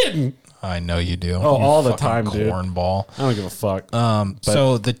motherfucker's spitting. I know you do. Oh, you all the time, dude. Cornball. I don't give a fuck.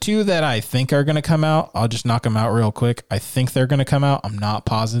 So the 2 that I think are going to come out, I'll just knock them out real quick. I think they're going to come out. I'm not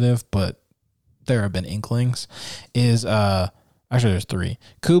positive, but there have been inklings. Actually there's 3.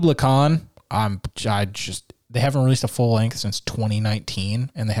 Kubla Khan. They haven't released a full length since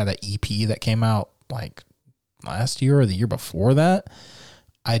 2019, and they had that EP that came out like last year or the year before that.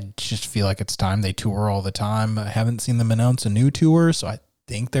 I just feel like it's time. They tour all the time. I haven't seen them announce a new tour, so I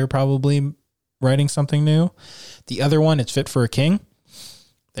think they're probably writing something new. The other one, it's Fit for a King.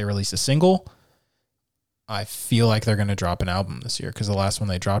 They released a single. I feel like they're going to drop an album this year because the last one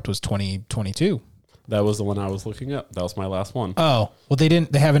they dropped was 2022. That was the one I was looking up. That was my last one. Oh, well, they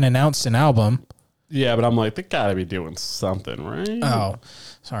haven't announced an album. Yeah, but I'm like, they gotta be doing something, right? Oh,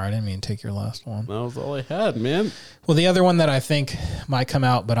 sorry, I didn't mean to take your last one. That was all I had, man. Well, the other one that I think might come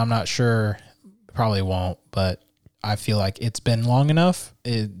out, but I'm not sure, probably won't, but I feel like it's been long enough.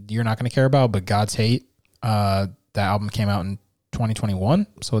 You're not going to care about, but God's Hate. That album came out in 2021,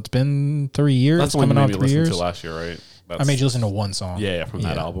 so it's been 3 years. That's the one you coming made on me 3 listen years. to last year, right? I made you listen to one song. Yeah, from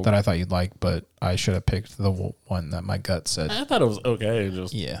that album that I thought you'd like, but I should have picked the one that my gut said. I thought it was okay.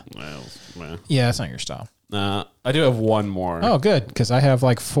 Just yeah, well. Yeah, it's not your style. I do have one more. Oh, good, because I have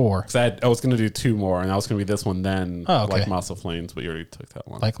like 4. I was going to do 2 more, and I was going to be this one then, like Moss of Flames, but you already took that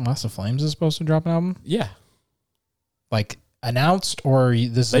one. Like Moss of Flames is supposed to drop an album? Yeah. Like announced, or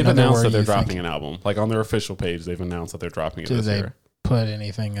this is they've announced that they're dropping an album. Like on their official page, they've announced that they're dropping it this year. Put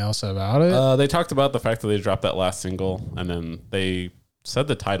anything else about it? They talked about the fact that they dropped that last single, and then they said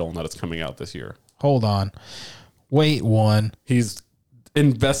the title and that it's coming out this year. Hold on. Wait, one. He's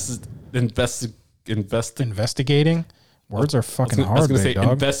investigating? Words are fucking hard. I was going to say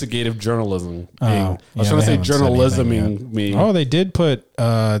dog. investigative journalism. I was trying to say journalisming me. Oh, they did put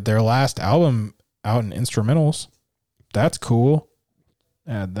their last album out in instrumentals. That's cool.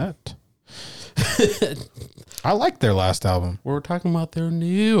 Add that. I like their last album. We're talking about their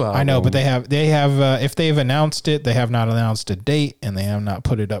new album. I know, but they have if they've announced it, they have not announced a date, and they have not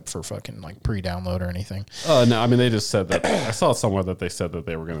put it up for fucking like pre-download or anything. No, I mean they just said that. I saw somewhere that they said that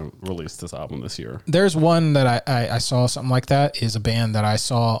they were going to release this album this year. There's one that I saw something like that is a band that I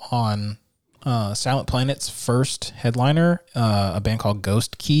saw on Silent Planet's first headliner, a band called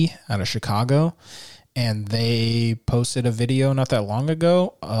Ghost Key out of Chicago. And they posted a video not that long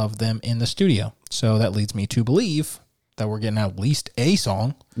ago of them in the studio. So that leads me to believe that we're getting at least a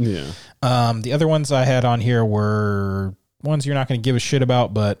song. Yeah. The other ones I had on here were ones you're not going to give a shit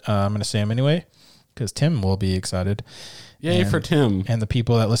about, but I'm going to say them anyway because Tim will be excited. Yay for Tim. And the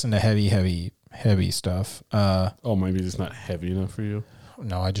people that listen to heavy stuff. Maybe it's not heavy enough for you.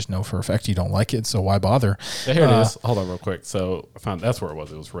 No, I just know for a fact you don't like it, so why bother? Yeah, here it is. Hold on real quick. So I found that's where it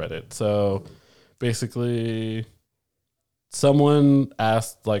was. It was Reddit. So basically, someone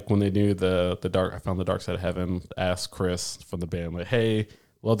asked, like, when they knew the dark, I found the Dark Side of Heaven, asked Chris from the band, like, hey,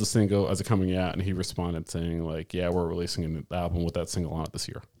 love the single, is it coming out? And he responded saying, like, yeah, we're releasing an album with that single on it this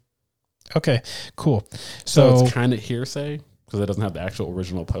year. Okay, cool. So it's kind of hearsay, because it doesn't have the actual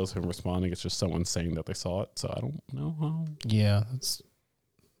original post of him responding. It's just someone saying that they saw it. So I don't know how. Yeah, it's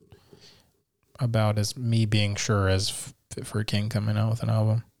about as me being sure as Fit for a King coming out with an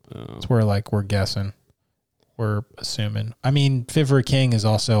album. It's where like we're guessing, we're assuming. I mean, Fit for a King is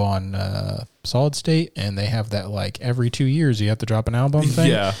also on Solid State, and they have that like every 2 years you have to drop an album thing.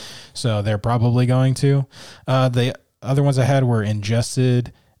 Yeah, so they're probably going to. The other ones I had were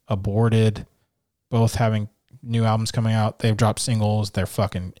Ingested, Aborted, both having new albums coming out. They've dropped singles. They're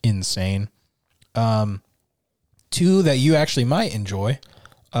fucking insane. Two that you actually might enjoy.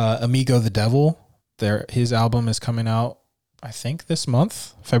 Amigo the Devil. His album is coming out, I think, this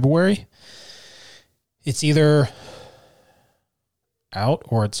month, February. It's either out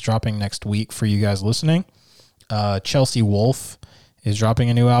or it's dropping next week for you guys listening. Chelsea Wolfe is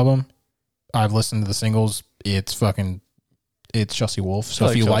dropping a new album. I've listened to the singles. It's Chelsea Wolfe. So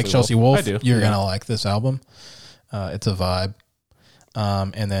if you like Chelsea Wolfe, you're going to like this album. It's a vibe.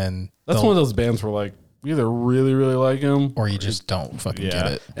 And then that's one of those bands where like you either really, really like them or you just don't fucking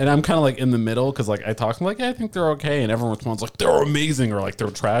get it. And I'm kind of like in the middle because like I talk to them like, yeah, I think they're okay. And everyone responds like, they're amazing or like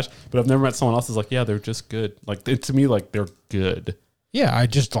they're trash. But I've never met someone else who's like, yeah, they're just good. Like to me, like they're good. Yeah, I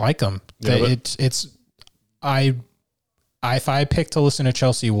just like them. Yeah, if I pick to listen to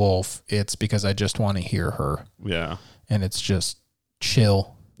Chelsea Wolfe, it's because I just want to hear her. Yeah. And it's just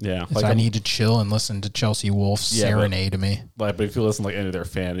chill. Yeah. Like I need to chill and listen to Chelsea Wolfe serenade to me. But if you listen to like any of their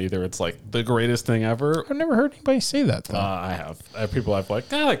fan, either it's like the greatest thing ever. I've never heard anybody say that though. I have. People I've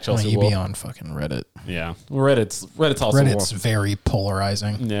like, I like Chelsea you Wolfe. Be on fucking Reddit. Yeah. Reddit's also Reddit's very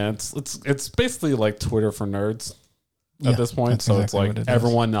polarizing. Yeah, it's basically like Twitter for nerds at this point. So exactly it's like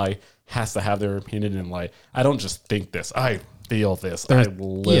everyone like has to have their opinion and like I don't just think this. I feel this. I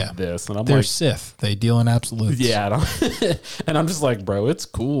live this. And they're Sith. They deal in absolutes. Yeah. And I'm just like, bro, it's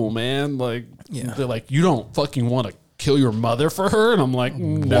cool, man. Like, they're like, you don't fucking want to kill your mother for her? And I'm like,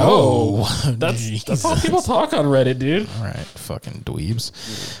 no. That's how people talk on Reddit, dude. All right. Fucking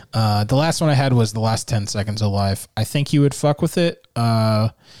dweebs. The last one I had was The Last 10 Seconds of Life. I think you would fuck with it.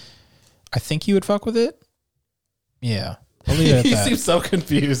 Yeah. I'll leave it at He that. seems so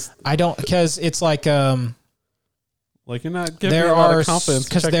confused. I don't, because it's like, like you're not giving me a lot of confidence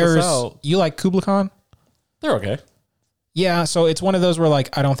to check this out. You like Kubla Khan? They're okay. Yeah, so it's one of those where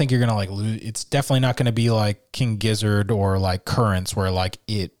like I don't think you're gonna like lose. It's definitely not gonna be like King Gizzard or like Currents where like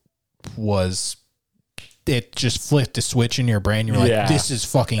it just flipped a switch in your brain. You're like, this is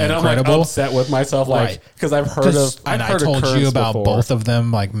fucking incredible. I'm like upset with myself, like because I've heard of. And I told you about both of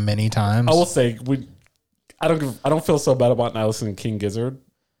them like many times. I will say I don't feel so bad about not listening to King Gizzard.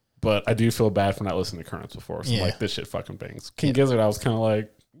 But I do feel bad for not listening to Currents before. So I'm like, this shit fucking bangs. King Gizzard, I was kind of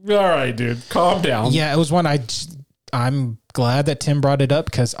like, all right, dude, calm down. Yeah, it was one I'm glad that Tim brought it up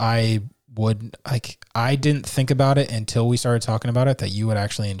because I didn't think about it until we started talking about it that you would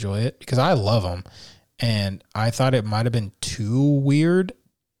actually enjoy it because I love them. And I thought it might have been too weird.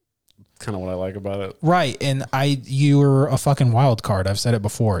 Kind of what I like about it. Right. And you were a fucking wild card. I've said it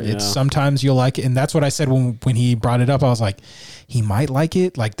before. Yeah. It's sometimes you'll like it. And that's what I said when he brought it up. I was like, he might like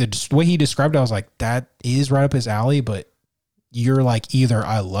it. Like the way he described it, I was like, that is right up his alley, but you're like either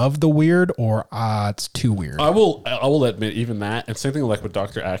I love the weird or it's too weird. I will admit even that. And same thing like with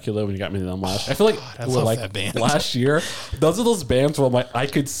Dr. Acula when you got me to them last. I feel like that band. Last year, those are those bands where I'm like, I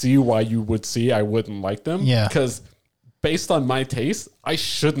could see why you would see I wouldn't like them. Yeah. Because based on my taste, I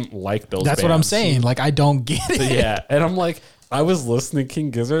shouldn't like those That's bands. what I'm saying. Like, I don't get it. Yeah. And I'm like, I was listening to King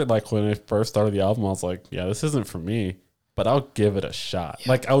Gizzard, like, when I first started the album, I was like, yeah, this isn't for me, but I'll give it a shot. Yeah.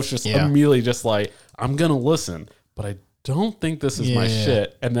 Like, I was just immediately just like, I'm going to listen, but I don't think this is my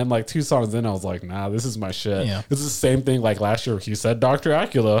shit. And then, like, 2 songs in, I was like, nah, this is my shit. Yeah. It's the same thing, like, last year, he said Dr.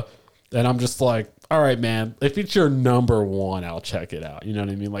 Acula, and I'm just like, all right, man, if it's your number 1, I'll check it out. You know what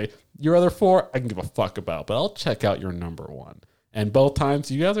I mean? Like, your other 4, I can give a fuck about, but I'll check out your number 1. And both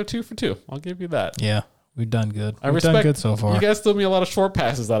times, you guys are 2 for 2. I'll give you that. Yeah, we've done good. We've done good so far. You guys threw me a lot of short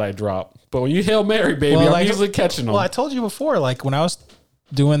passes that I drop. But when you Hail Mary, baby, I'm usually catching them. Well, I told you before, like, when I was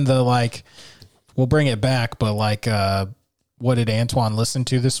doing the, like, we'll bring it back, but, like, what did Antoine listen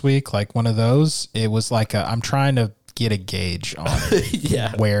to this week? Like, one of those, it was like, I'm trying to get a gauge on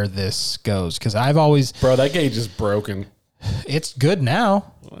where this goes. Because I've always... Bro, that gauge is broken. It's good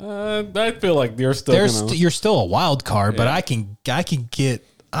now. I feel like you're still you're still a wild card, but I can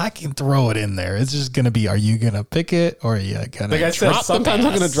throw it in there. It's just gonna be, are you gonna pick it or are you gonna? Like I said, sometimes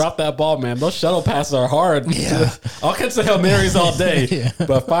I'm gonna drop that ball, man. Those shuttle passes are hard. Yeah, I'll catch the Hail Marys all day,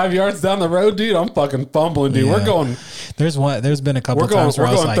 but 5 yards down the road, dude, I'm fucking fumbling, dude. Yeah. We're going. There's been a couple times where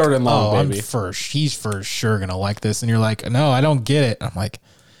I was like, third and long, baby. He's for sure gonna like this, and you're like, no, I don't get it. I'm like,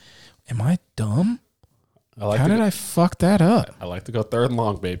 am I dumb? How did I fuck that up? I like to go third and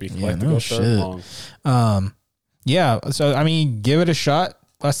long, baby. I like to go third and long. Yeah. So I mean, give it a shot.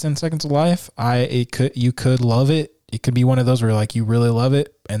 Last 10 Seconds of Life. You could love it. It could be one of those where like you really love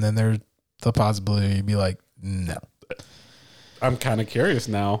it, and then there's the possibility you'd be like, no. I'm kind of curious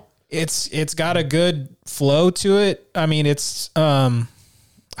now. It's got a good flow to it. I mean, it's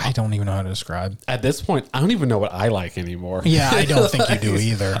I don't even know how to describe. At this point, I don't even know what I like anymore. Yeah, I don't think you do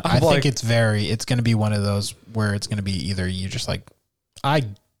either. I think it's going to be one of those where it's going to be either you just like, I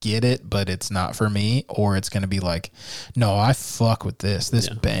get it, but it's not for me, or it's going to be like, no, I fuck with this. This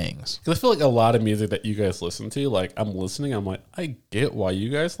bangs. Because I feel like a lot of music that you guys listen to, like I'm listening, I'm like, I get why you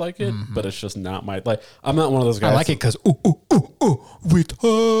guys like it, but it's just not my, like, I'm not one of those guys. I like it because,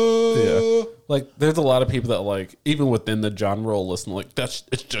 yeah. Like, there's a lot of people that, like, even within the genre will listen, like, it's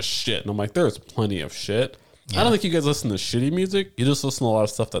just shit. And I'm like, there's plenty of shit. Yeah. I don't think you guys listen to shitty music. You just listen to a lot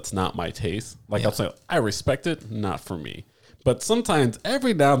of stuff that's not my taste. Like, I'm saying, I respect it, not for me. But sometimes,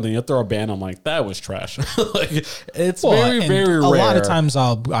 every now and then, you throw a band, I'm like, that was trash. Like, it's very rare. A lot of times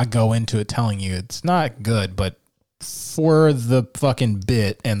I go into it telling you it's not good, but for the fucking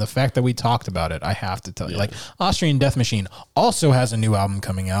bit and the fact that we talked about it, I have to tell you. Like, Austrian Death Machine also has a new album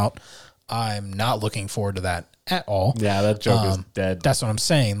coming out. I'm not looking forward to that at all. Yeah, that joke is dead. That's what I'm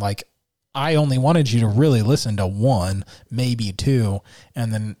saying. Like, I only wanted you to really listen to one, maybe two,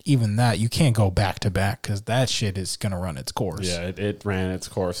 and then even that, you can't go back to back because that shit is going to run its course. Yeah, it ran its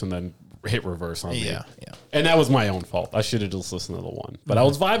course and then hit reverse on me. Yeah. And that was my own fault. I should have just listened to the one. But I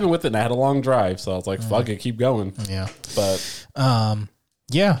was vibing with it and I had a long drive, so I was like, fuck it, keep going. Yeah. But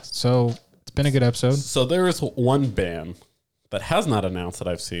yeah, so it's been a good episode. So there is one band that has not announced that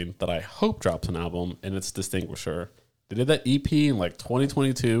I've seen that I hope drops an album, and it's Distinguisher. They did that EP in like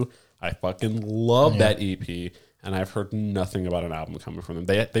 2022. I fucking love that EP, and I've heard nothing about an album coming from them.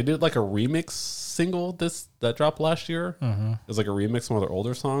 They did like a remix single that dropped last year. It was like a remix of one of their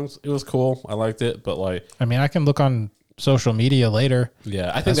older songs. It was cool. I liked it, but like, I mean, I can look on social media later.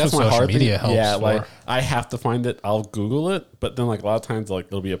 Yeah, I think that's what my social hard media thing. helps. Yeah, for. like I have to find it. I'll Google it, but then like a lot of times like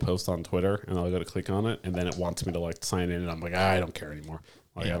it'll be a post on Twitter, and I'll go to click on it, and then it wants me to like sign in, and I'm like, I don't care anymore.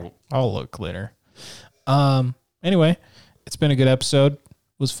 Like I don't. I'll look later. Anyway, it's been a good episode. It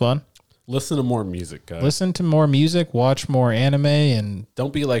was fun. Listen to more music, guys. Listen to more music. Watch more anime, and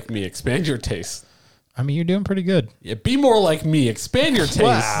don't be like me. Expand your taste. I mean, you're doing pretty good. Yeah, be more like me. Expand your taste.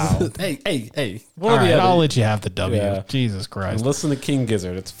 Wow. hey. All right, I'll let you have the W. Yeah. Jesus Christ. And listen to King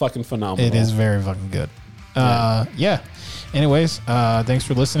Gizzard. It's fucking phenomenal. It is very fucking good. Yeah. Anyways, thanks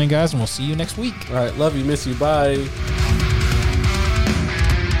for listening, guys, and we'll see you next week. All right. Love you. Miss you. Bye.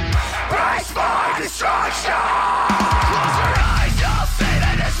 Price for destruction!